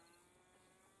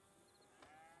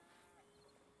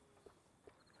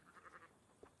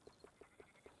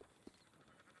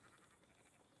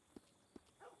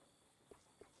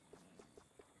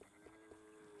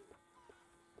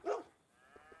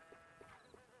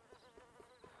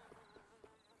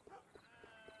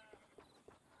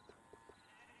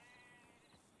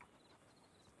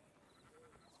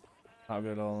 Har vi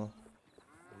allerede.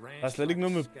 Der er slet ikke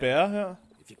noget med bær her.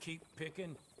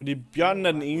 Fordi bjørnen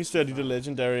er den eneste af de der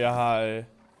legendary, jeg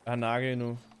har nakket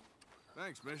endnu.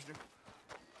 Thanks, mister.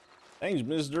 Thanks,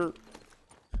 mister.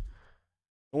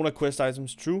 Nogle af quest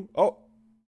items, true.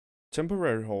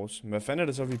 Temporary horse. Hvad fanden er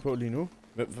det så, vi er på lige nu?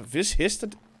 Hvis hest er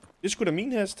det? Det er sgu da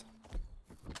min hest.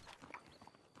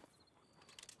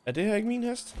 Er det her ikke min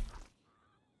hest?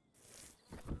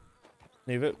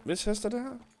 Nej, hvis hest er det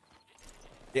her?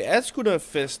 Det er sgu da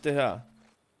fest, det her.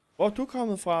 Hvor er du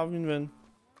kommet fra, min ven?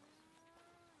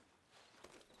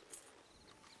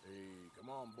 Hey,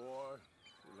 come on, boy.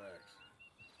 Relax.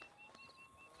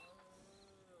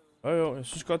 Jo, jeg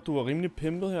synes godt, du var rimelig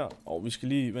pimpet her. Vi skal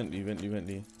lige... Vent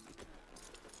lige.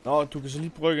 Nå, du kan så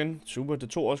lige brygge ind. Super, det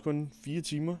tog også kun 4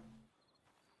 timer.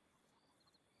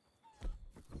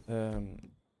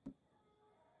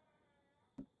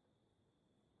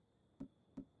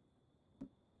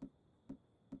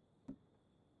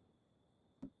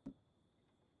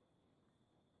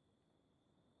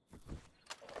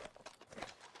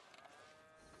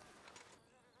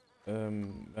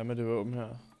 Hvad med det våben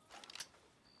her?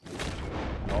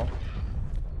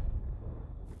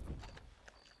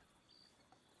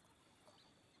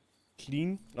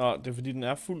 clean. Nå, det er fordi den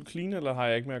er fuld clean, eller har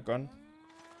jeg ikke mere gun?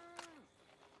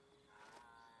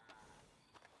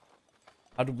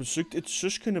 Har du besøgt et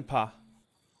søskendepar?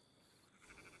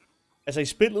 Altså i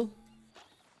spillet?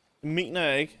 Det mener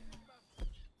jeg ikke.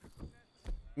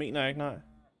 Mener jeg ikke, nej.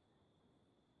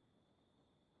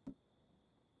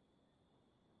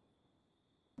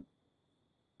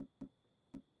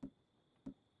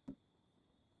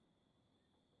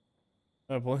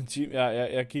 Jeg har brugt en time.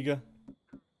 Jeg kigger.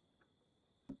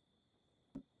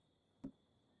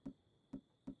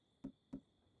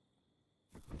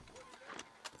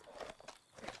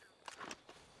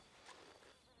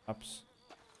 Ups.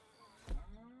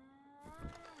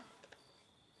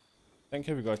 Den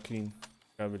kan vi godt clean.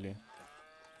 Gør vi lige.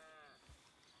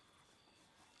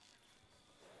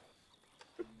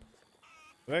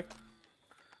 Væk.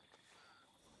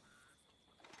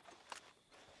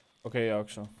 Okay, jeg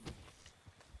også.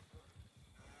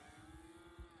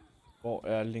 Hvor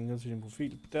er linket til din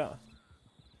profil? Der.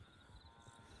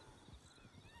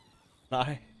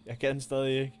 Nej, jeg kan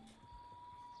stadig ikke.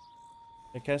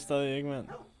 Jeg kan stadig ikke, mand.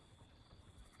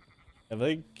 Jeg ved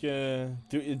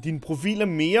ikke... din profil er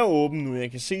mere åben nu.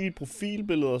 Jeg kan se dit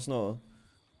profilbillede og sådan noget.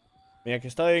 Men jeg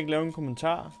kan stadig ikke lave en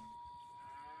kommentar.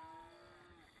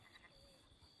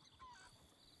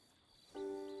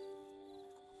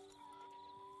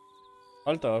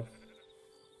 Hold da op.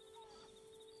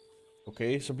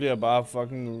 Okay, så bliver jeg bare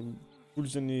fucking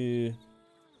fuldstændig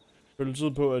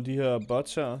pølset på af de her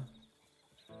bots her.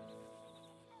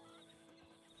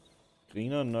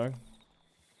 Griner den nok.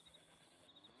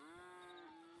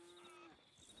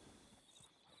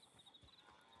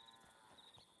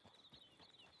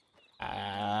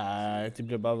 Det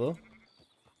bliver bare ved.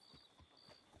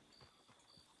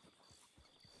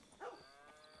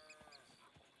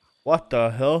 What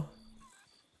the hell?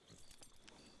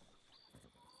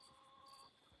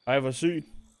 Ej, hvor sygt.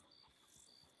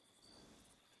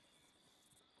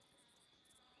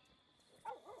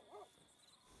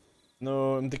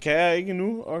 Nå, men det kan jeg ikke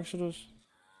endnu, Oxidus.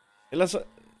 Ellers så...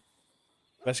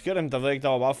 Hvad sker der? Der ved jeg ikke, der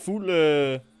var bare fuld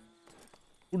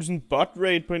sådan bot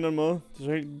rate på en eller anden måde. Det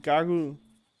så helt gak ud.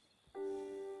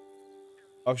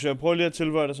 Og så jeg prøver lige at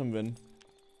tilføje dig som ven.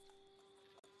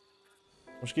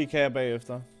 Måske kan jeg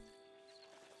bagefter.